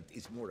temperament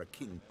is more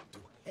akin to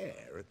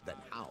hare than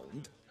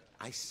hound,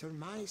 I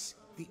surmise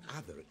the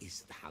other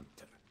is the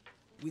hunter.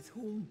 With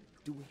whom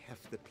do we have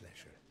the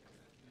pleasure?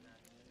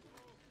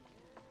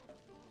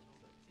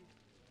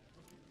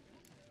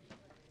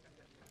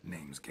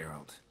 Name's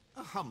Geralt.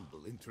 A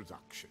humble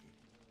introduction.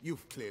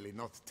 You've clearly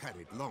not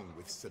tarried long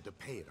with Sir the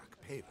Peyrac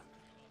Peyren.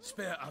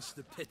 Spare us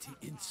the petty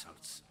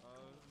insults.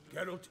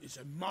 Geralt is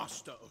a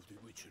master of the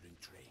witchering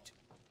trade.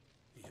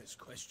 He has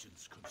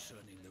questions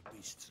concerning the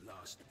beast's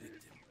last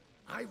victim.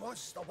 I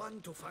was the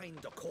one to find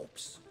the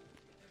corpse.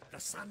 The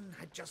sun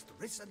had just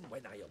risen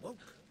when I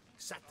awoke,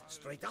 sat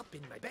straight up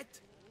in my bed,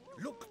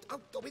 looked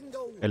out the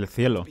window, El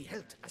cielo.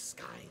 beheld a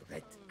sky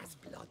red as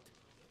blood.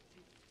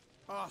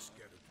 Ask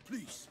Geralt,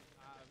 please,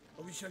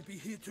 or we shall be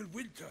here till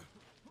winter.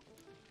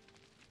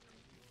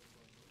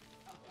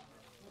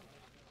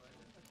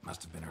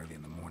 Must have been early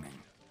in the morning.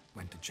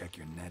 Went to check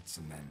your nets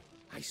and then...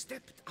 I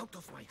stepped out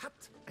of my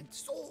hut and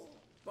saw...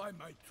 By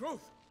my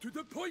troth, to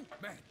the point,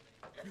 man.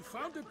 You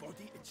found a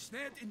body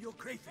ensnared in your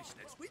crayfish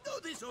nets. We know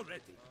this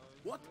already.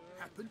 What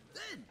happened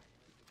then?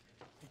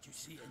 Did you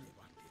see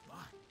anyone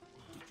nearby?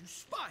 Did you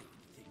spy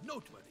anything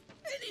noteworthy?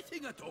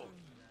 Anything at all?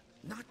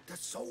 Not a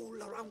soul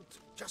around,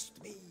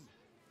 just me.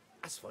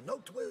 As for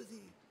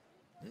noteworthy...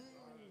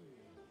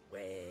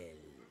 well...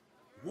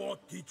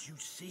 What did you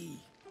see?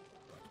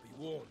 But be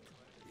warned,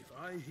 if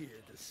I hear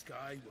the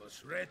sky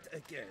was red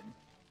again...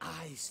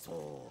 I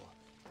saw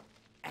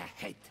a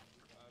head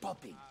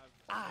bobbing,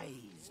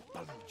 eyes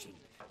bulging,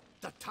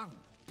 the tongue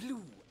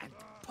blue and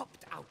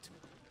popped out.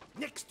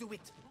 Next to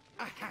it,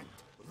 a hand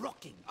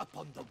rocking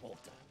upon the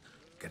water.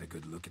 Get a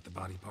good look at the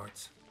body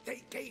parts?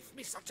 They gave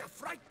me such a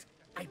fright.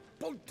 I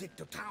bolted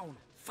to town,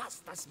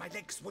 fast as my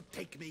legs would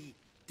take me,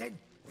 then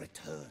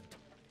returned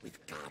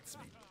with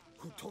guardsmen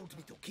who told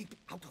me to keep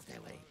out of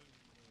their way.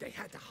 They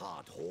had a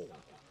hard haul.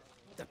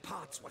 The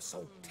parts were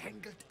so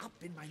tangled up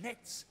in my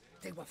nets,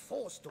 they were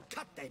forced to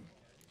cut them.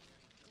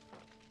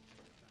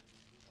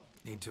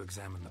 Need to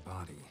examine the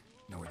body.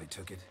 Know where they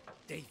took it?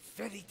 They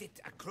ferried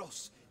it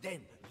across, then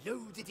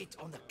loaded it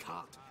on a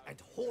cart and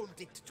hauled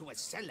it to a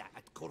cellar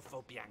at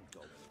Corvo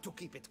Bianco to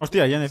keep it...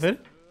 Hostia, Jennifer.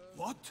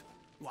 What?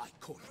 Why,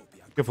 Corvo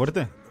Bianco Qué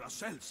fuerte. from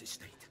Russell's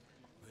estate.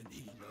 When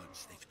he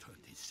learns they've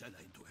turned his cellar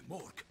into a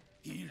morgue,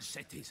 he'll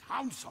set his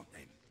hounds on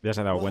them. Ya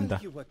se ha dado While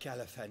cuenta. you were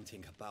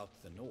gallivanting about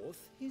the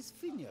north, his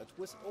vineyard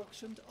was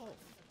auctioned off.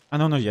 Ah,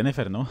 no, no es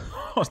Jennifer, ¿no?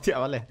 Hostia,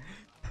 vale.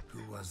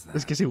 Who was that?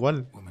 Es que es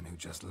igual. Woman who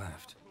just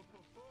left.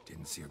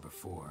 Didn't see her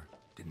before.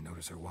 Didn't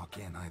notice her walk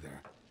in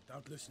either.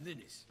 Doubtless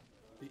Ninnis,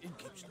 the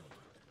innkeep's daughter.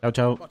 Ciao,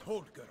 ciao. But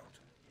hold, Geralt,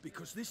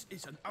 because this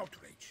is an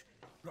outrage.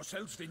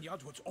 Russell's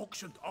vineyard was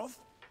auctioned off?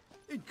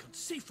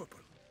 Inconceivable.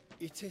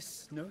 It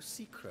is no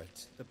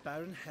secret the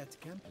Baron had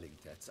gambling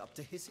debts up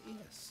to his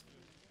ears.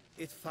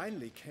 It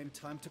finally came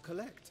time to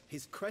collect.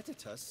 His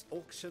creditors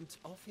auctioned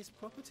off his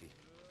property.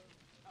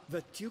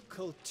 The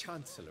Ducal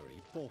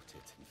Chancellery bought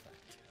it, in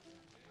fact.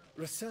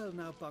 Russell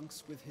now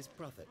bunks with his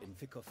brother in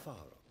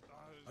Vicofaro.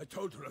 I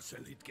told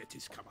Russell he'd get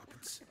his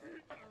comeuppance.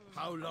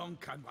 How long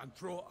can one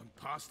draw on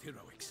past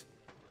heroics?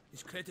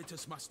 His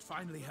creditors must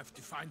finally have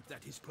defined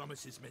that his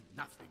promises meant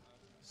nothing.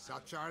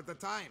 Such are the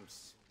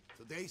times.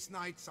 Today's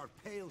knights are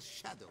pale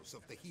shadows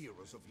of the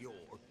heroes of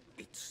yore.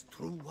 It's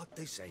true what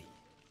they say.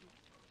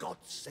 God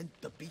sent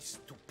the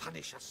beast to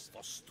punish us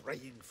for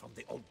straying from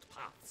the old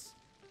paths.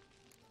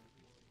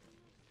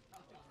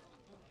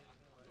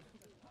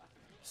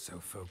 So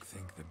folk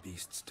think the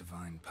beast's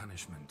divine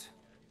punishment.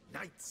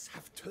 Knights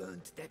have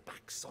turned their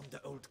backs on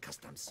the old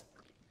customs.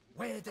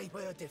 Where they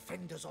were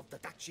defenders of the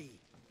duchy,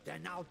 they're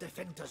now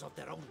defenders of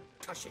their own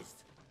tushes.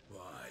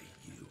 Why,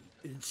 you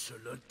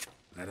insolent...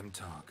 Let him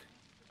talk.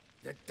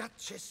 The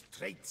Duchess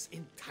trades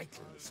in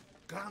titles,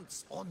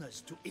 grants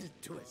honors to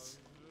ill-doers.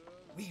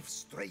 We've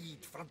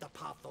strayed from the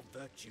path of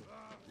virtue,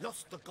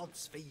 lost the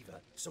gods' favor,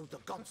 so the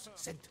gods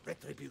sent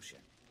retribution.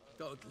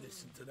 Don't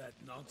listen to that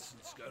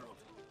nonsense, Geralt.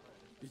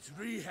 It's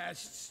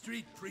rehashed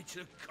street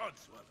preacher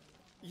Codswell.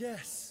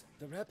 Yes,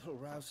 the rebel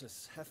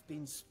rousers have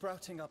been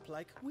sprouting up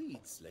like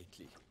weeds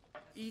lately,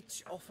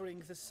 each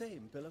offering the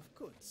same bill of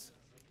goods.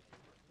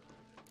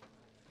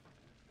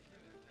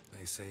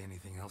 They say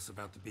anything else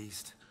about the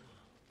beast?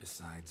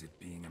 Besides it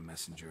being a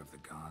messenger of the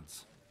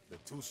gods? The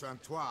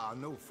Toussaint are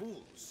no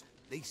fools.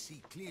 They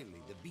see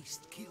clearly the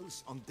beast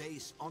kills on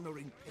days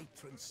honoring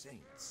patron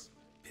saints.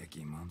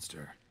 Picky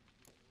monster.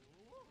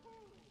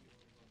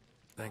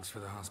 Thanks for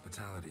the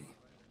hospitality.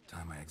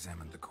 Time I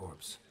examined the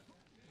corpse.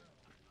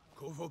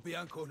 Corvo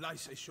Bianco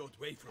lies a short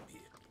way from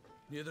here.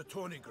 near the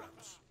Tawny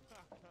grounds.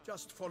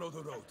 Just follow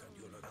the road and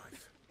you'll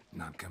arrive.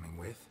 Not coming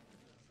with?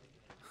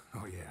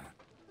 Oh yeah,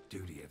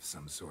 duty of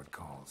some sort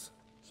calls.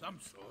 Some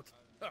sort?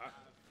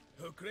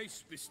 Her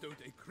Grace bestowed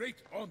a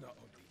great honor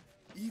on me,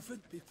 even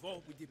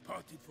before we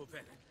departed for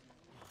Velen.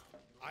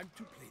 I'm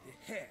to play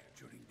the hare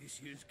during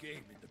this year's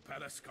game in the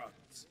palace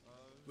gardens.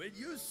 When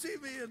you see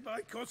me in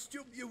my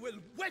costume, you will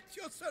wet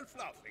yourself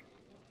laughing.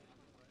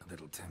 A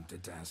little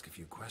tempted to ask a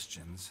few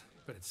questions,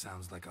 but it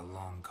sounds like a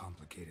long,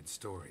 complicated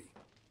story.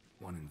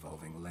 One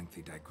involving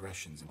lengthy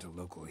digressions into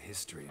local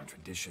history and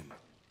tradition.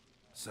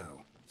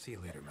 So, see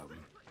you later, Milton,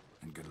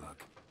 and good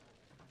luck.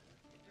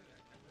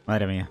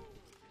 Madre mía.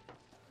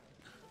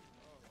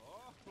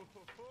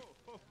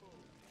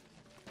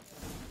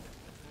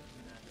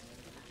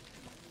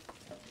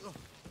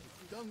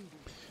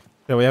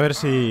 Te voy a ver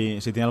si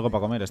tiene algo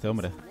para comer este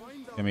hombre.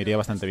 Que me iría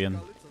bastante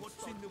bien.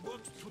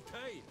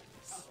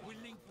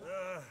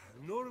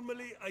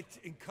 Normally, I'd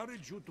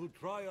encourage you to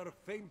try our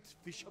famed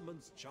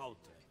fisherman's chowder.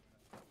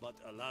 But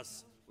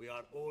alas, we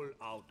are all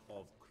out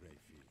of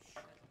crayfish.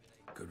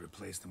 Could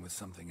replace them with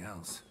something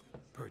else.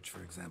 Perch,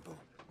 for example.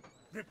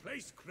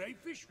 Replace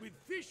crayfish with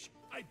fish?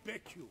 I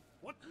beg you.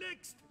 What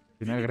next?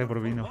 Vinagre por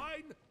vino.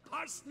 Wine,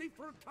 parsley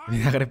for thyme.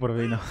 Vinagre por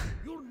vino.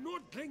 Your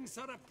nordlings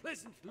are a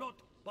pleasant lot,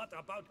 but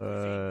about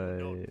cuisine,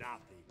 you know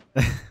nothing.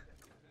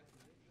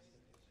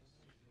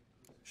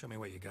 Show me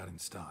what you got in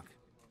stock.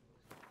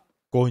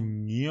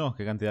 Coño,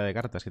 qué cantidad de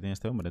cartas que tiene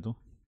este hombre, tú.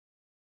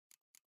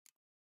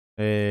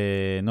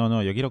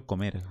 No, yo quiero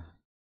comer.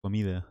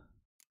 Comida.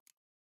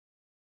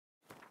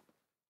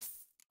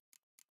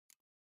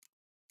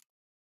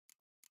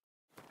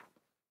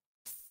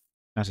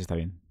 Ah, sí, está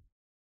bien.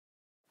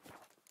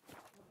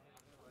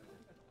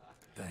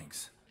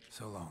 Thanks.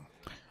 So long.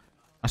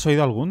 ¿Has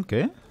oído algún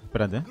qué?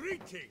 Espérate.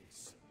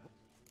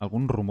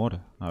 Algún rumor.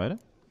 A ver.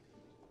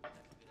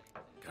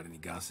 Got any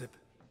gossip?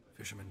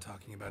 Fishermen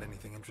talking about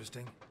anything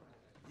interesting?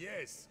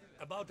 Yes,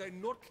 about a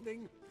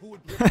nordling who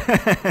would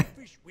replace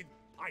fish with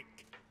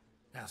pike.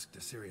 Asked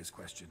a serious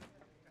question.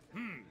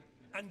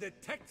 And a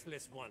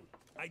tactless one.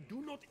 I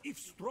do not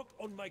eavesdrop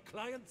on my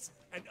clients,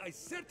 and I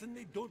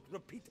certainly don't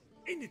repeat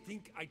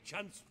anything I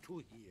chance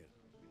to hear.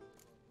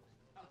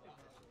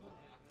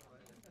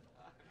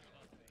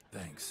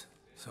 Thanks.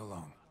 So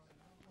long.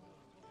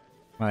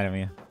 Madre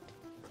mía.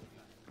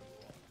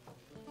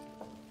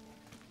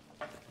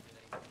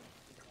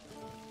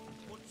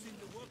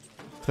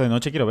 Esto de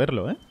noche quiero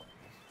verlo, ¿eh?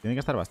 Tiene que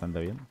estar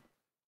bastante bien.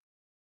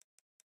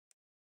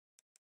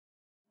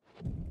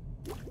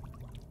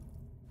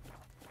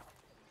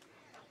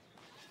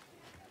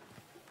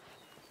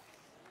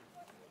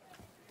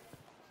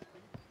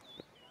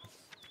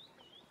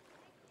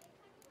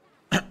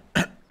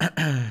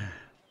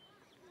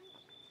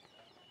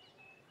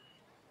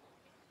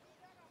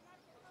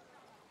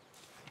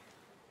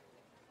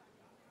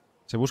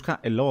 Se busca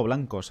el lobo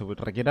blanco. Se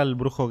requiere al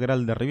brujo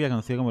Geralt de Rivia,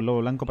 conocido como el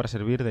lobo blanco, para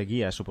servir de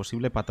guía. Su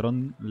posible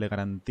patrón le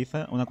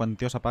garantiza una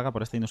cuantiosa paga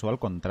por este inusual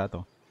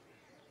contrato.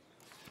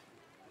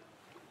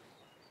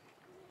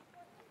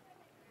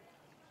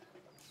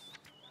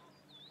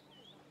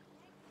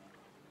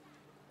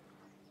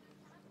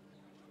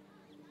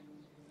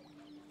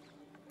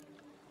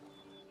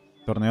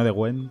 Torneo de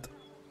Gwent.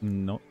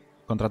 No.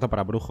 Contrato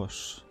para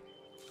brujos.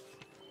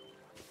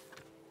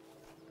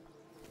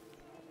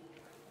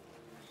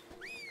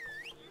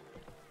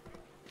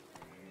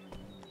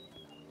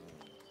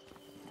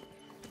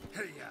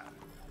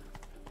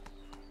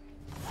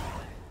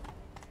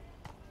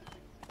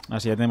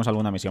 Así ya tenemos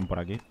alguna misión por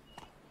aquí.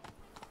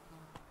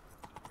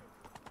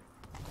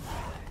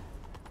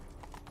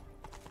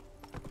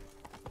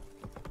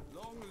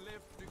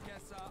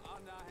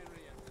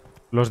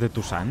 ¿Los de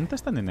Toussaint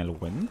están en el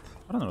Gwent?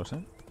 Ahora no lo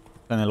sé.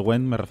 En el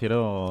Gwent me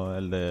refiero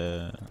el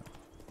de...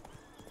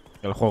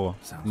 el juego,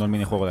 no el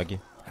minijuego de aquí.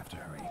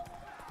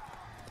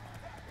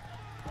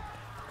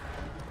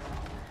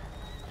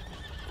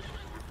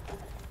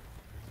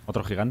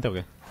 ¿Otro gigante o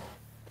qué?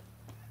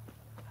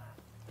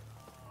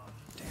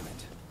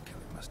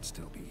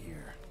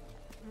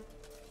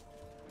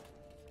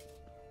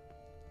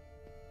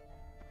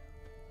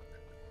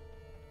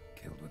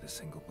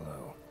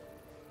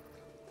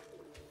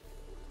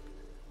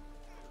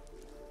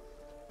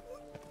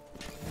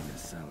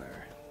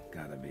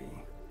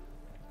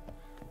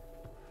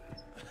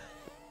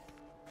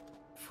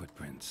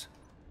 Footprints.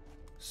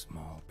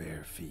 Small,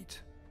 bare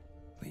feet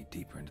lead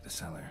deeper into the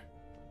cellar.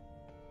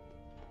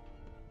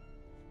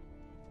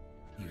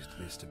 Used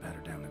this to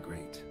batter down the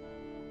grate.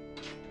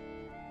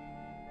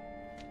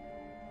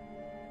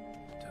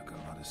 Took a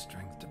lot of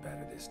strength to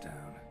batter this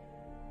down.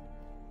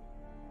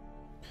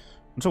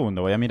 Un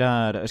segundo, voy a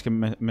mirar... Es que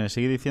me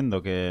sigue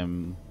diciendo que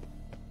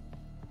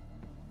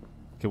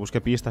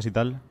busque pistas y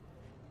tal.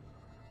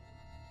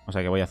 O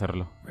sea que voy a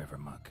hacerlo.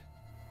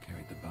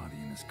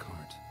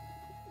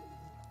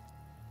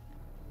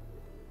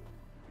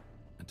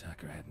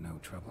 Attacker had no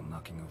trouble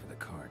knocking over the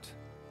cart.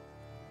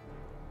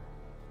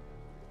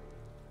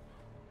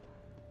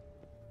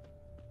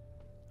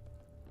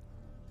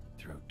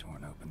 Throat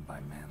torn open by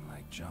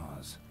man-like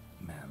jaws.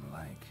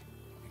 Man-like.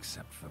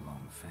 except for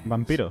long fangs.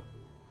 Vampiro.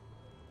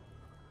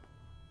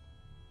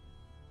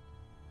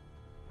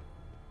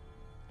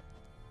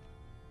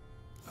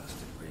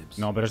 Busted ribs.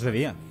 No, pero es de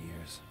día. from the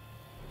ears.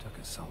 Took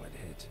a solid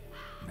hit.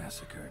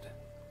 Massacred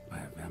by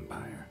a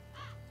vampire.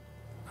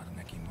 Not a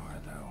Nekimura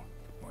though,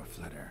 or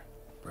Flitter.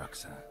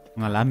 Bruxa.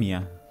 Una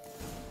lamia.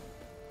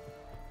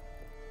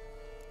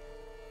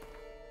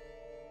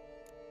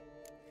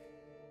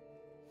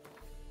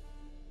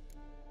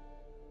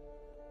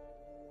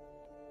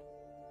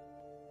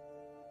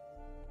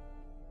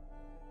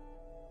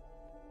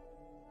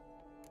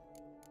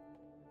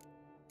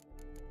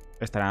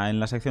 Estará en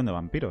la sección de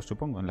vampiros,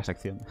 supongo, en la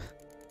sección.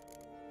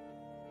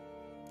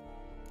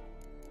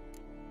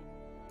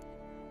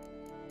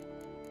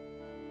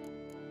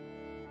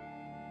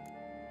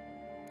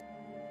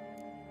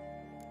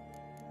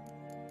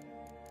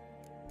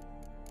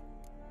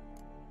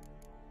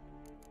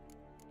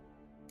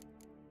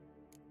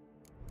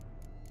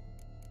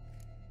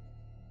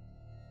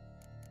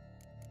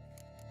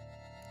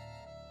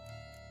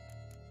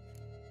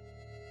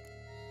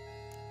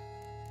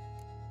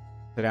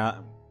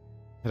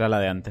 Será la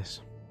de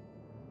antes.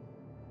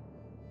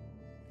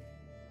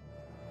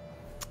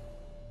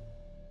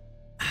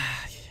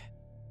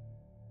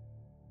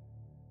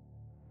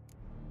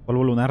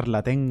 Polvo lunar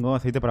la tengo.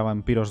 Aceite para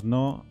vampiros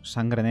no.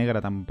 Sangre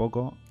negra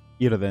tampoco.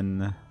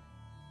 Irden.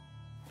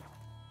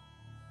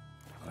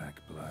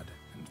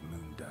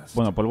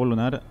 Bueno, polvo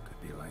lunar.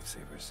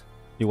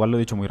 Igual lo he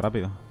dicho muy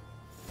rápido.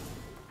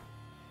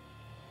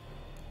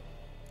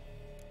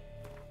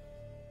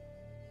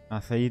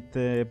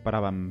 Aceite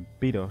para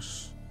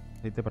vampiros.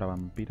 Aceite para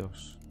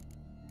vampiros.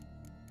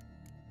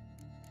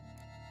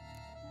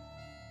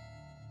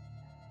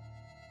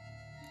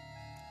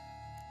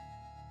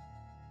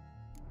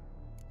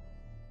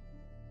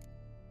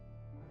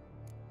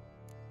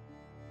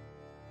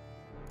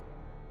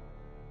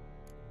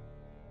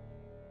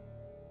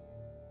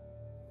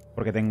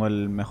 Porque tengo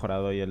el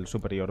mejorado y el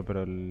superior,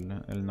 pero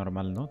el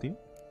normal no, tío.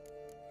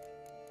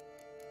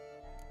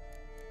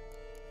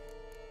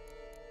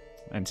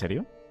 ¿En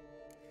serio?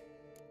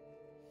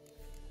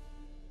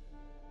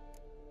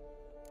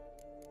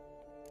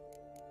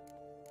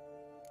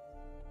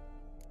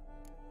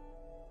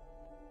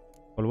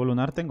 Polvo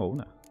lunar tengo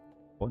una.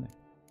 Pone.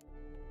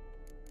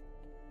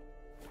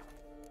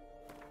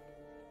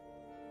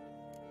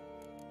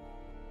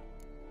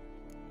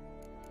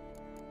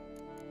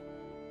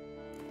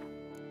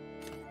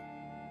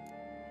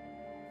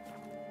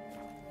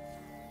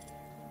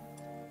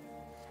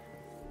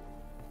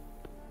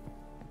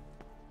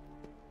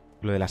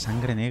 Lo de la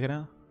sangre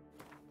negra.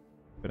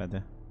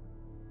 Espérate.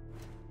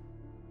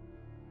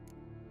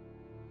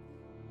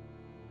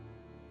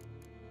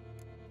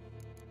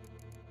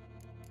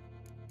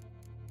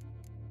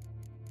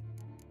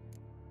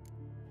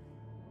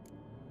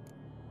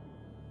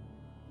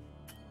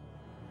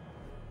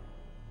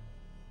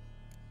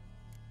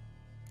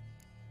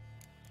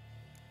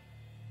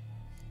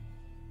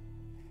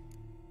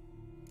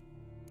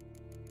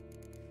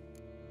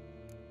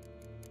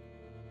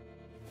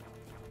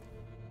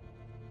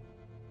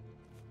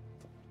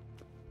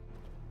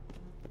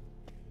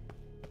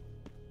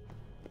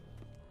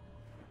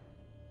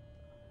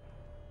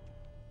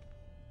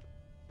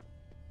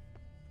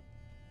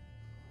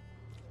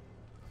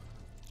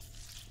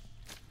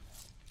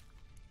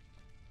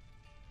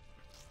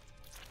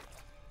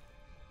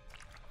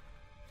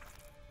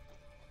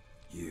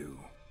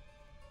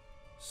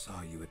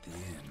 Saw you at the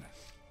inn.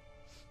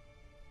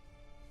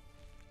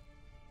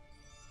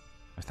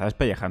 ¿Me está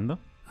despellejando?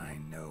 I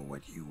know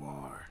what you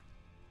are.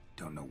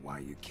 Don't know why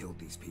you killed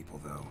these people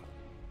though.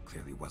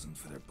 Clearly wasn't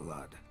for their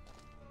blood.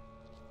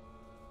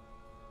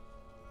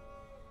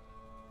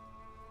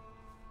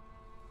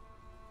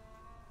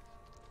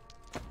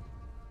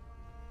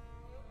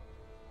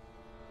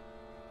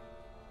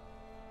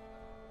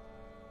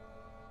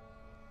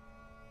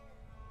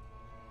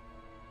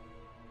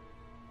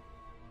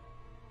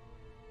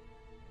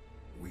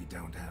 We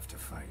don't have to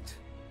fight.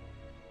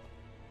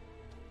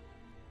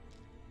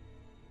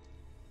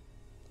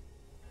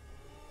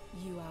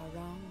 You are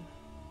wrong.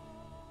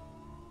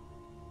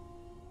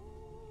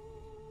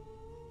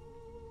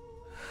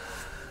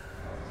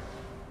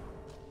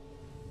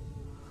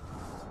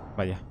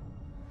 Vaya.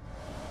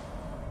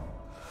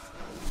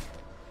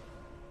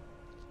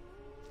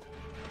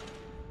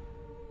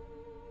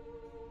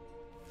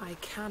 I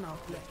cannot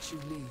let you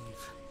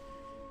leave.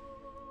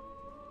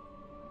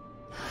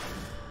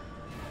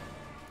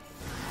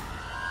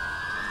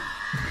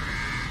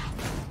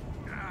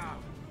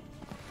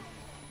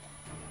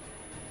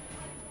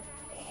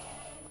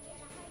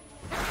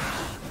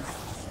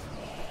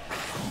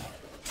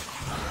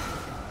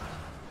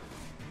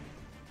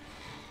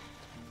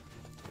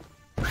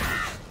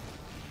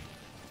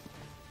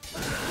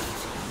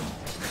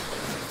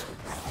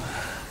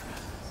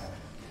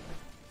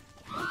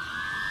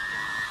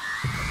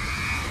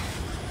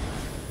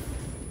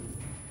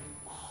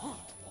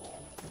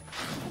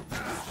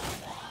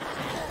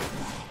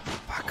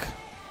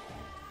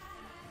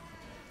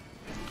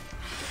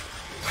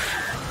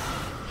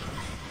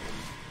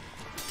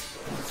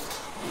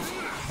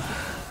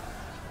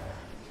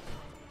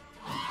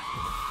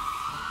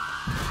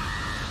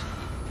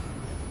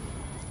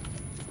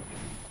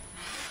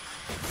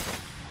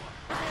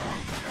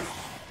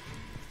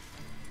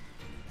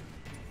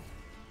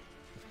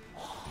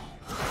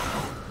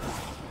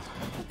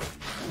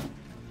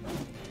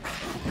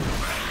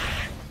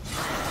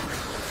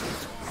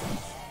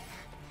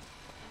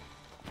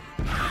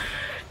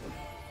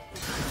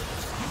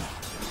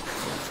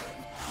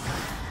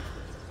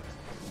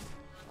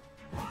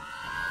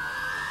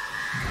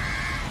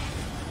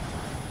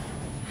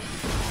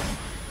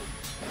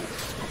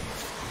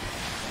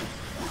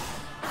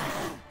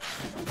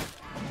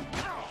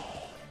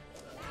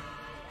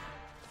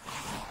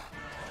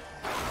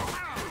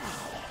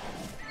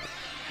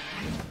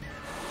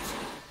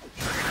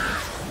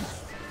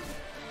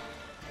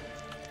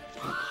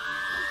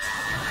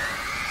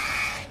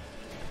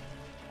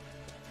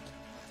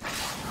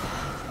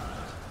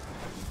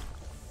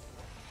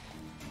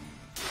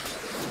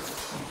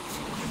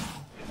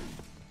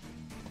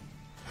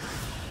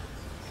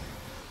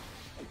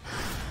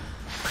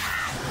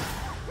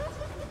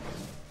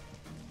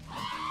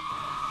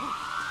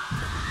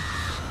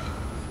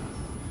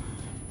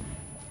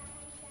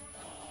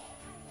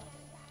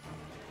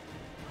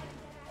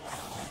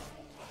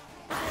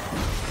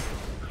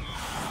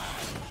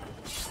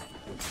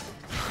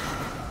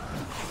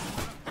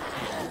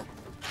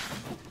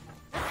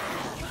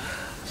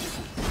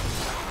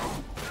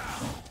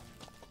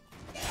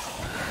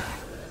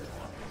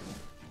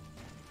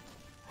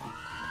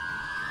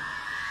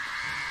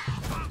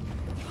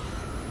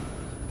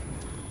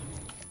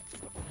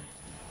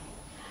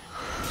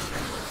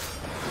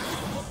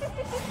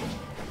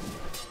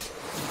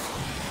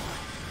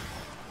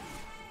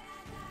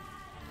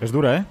 Es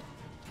dura, ¿eh?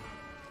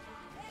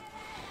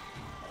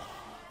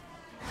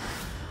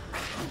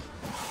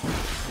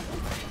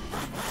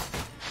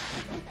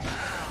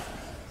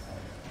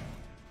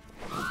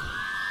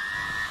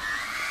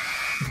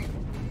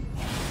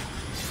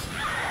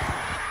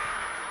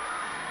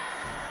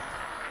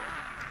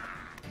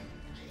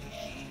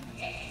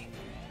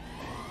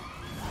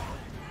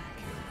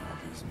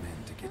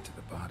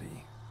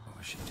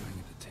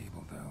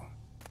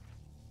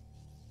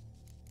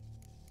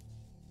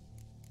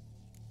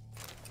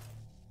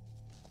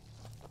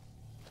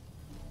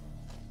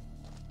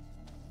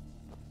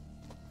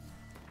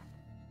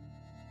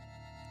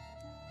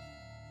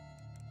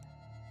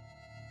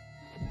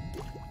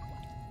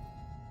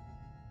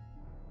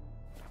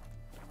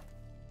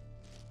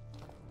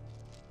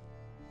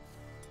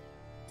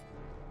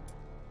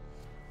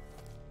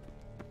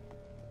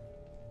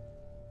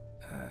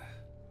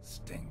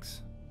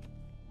 Stinks.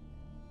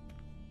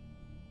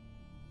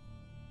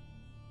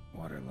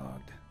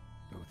 Waterlogged.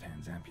 Both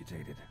hands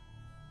amputated.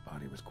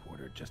 Body was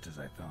quartered just as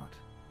I thought.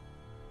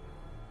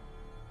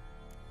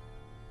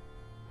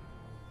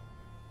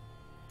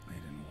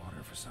 Laid in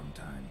water for some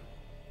time.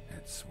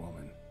 Head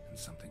swollen, and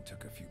something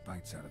took a few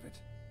bites out of it.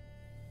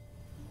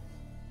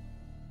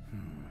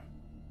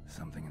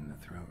 Something in the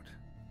throat.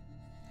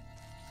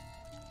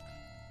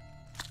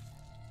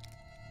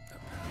 A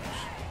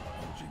pouch,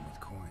 bulging with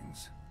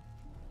coins.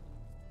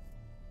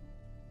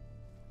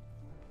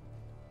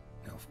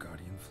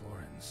 Nilfgaardian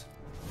florins.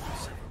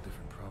 Several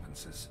different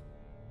provinces.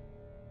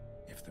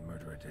 If the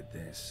murderer did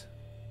this,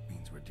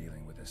 means we're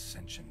dealing with a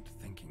sentient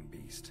thinking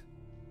beast.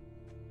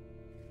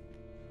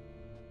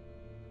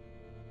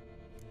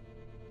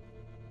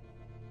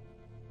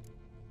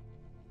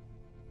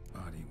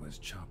 Body was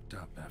chopped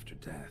up after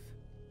death.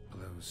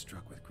 Blows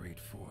struck with great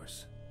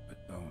force,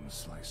 but bones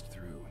sliced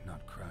through,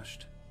 not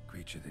crushed.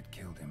 Creature that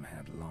killed him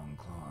had long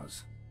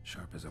claws,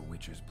 sharp as a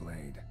witcher's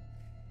blade.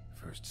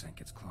 First sank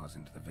its claws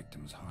into the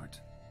victim's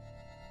heart.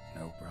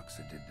 No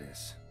Bruxa did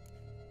this.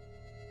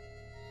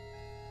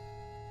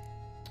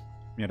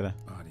 Mierda.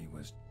 Body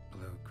was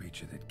below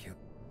creature that killed.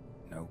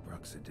 No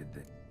Bruxa did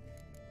that.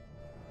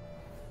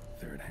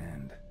 Third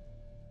hand.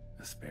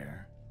 A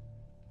spare.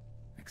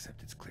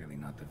 Except it's clearly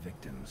not the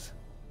victim's.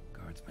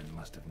 Guardsmen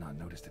must have not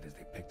noticed it as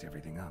they picked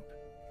everything up.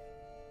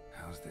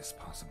 How's this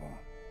possible?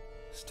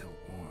 Still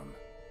warm.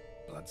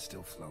 Blood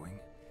still flowing.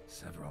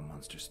 Several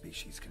monster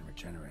species can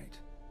regenerate.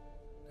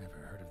 Never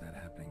heard of that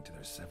happening to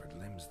their severed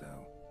limbs,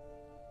 though.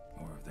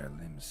 Or of their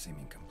limbs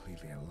seeming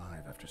completely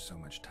alive after so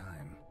much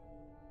time.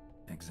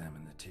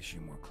 Examine the tissue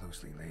more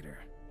closely later.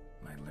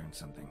 Might learn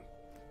something.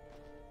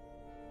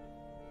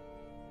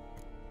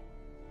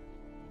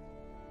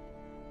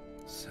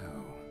 So,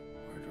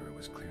 murderer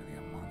was clearly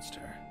a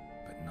monster,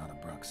 but not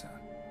a Bruxa.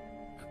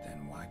 But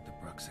then why'd the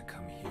Bruxa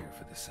come here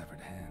for the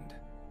severed hand?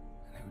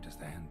 And who does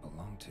the hand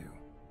belong to?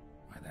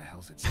 Why the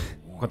hell's it still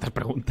warm? ¿Cuántas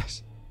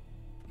preguntas?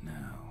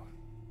 Now,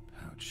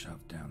 pouch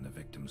shoved down the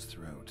victim's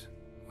throat.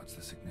 What's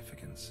the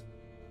significance?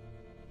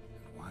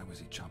 And why was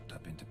he chopped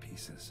up into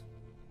pieces?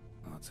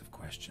 Lots of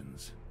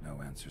questions,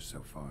 no answers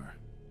so far.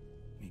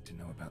 Need to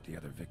know about the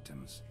other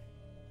victims.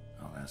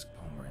 I'll ask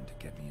Palmerin to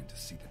get me in to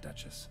see the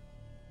Duchess.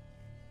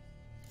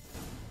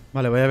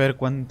 Vale, voy a ver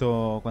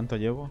cuánto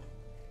llevo.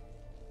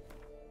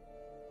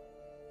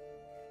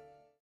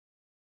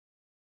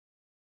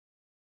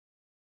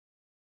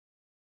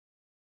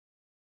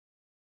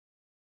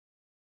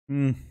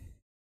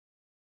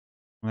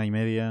 Una y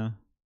media.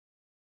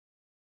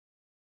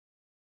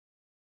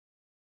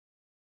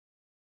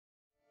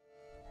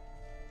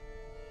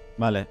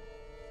 Vale.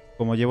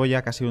 Como llevo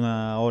ya casi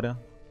una hora,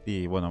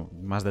 y bueno,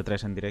 más de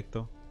 3 en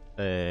directo,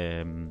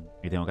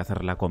 y tengo que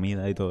hacer la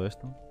comida y todo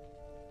esto,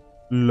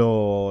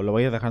 lo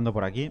voy a ir dejando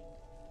por aquí.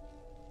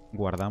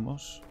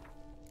 Guardamos.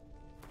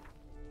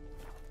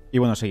 Y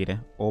bueno, seguiré,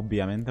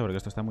 obviamente, porque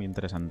esto está muy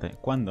interesante.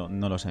 ¿Cuándo?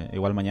 No lo sé.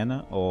 Igual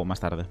mañana o más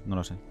tarde, no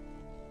lo sé.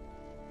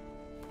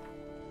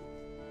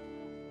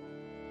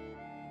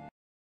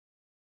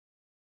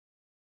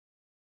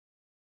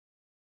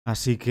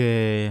 Así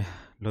que,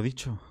 lo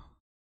dicho,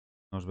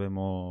 nos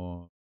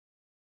vemos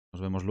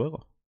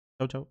luego.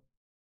 Chao, chao.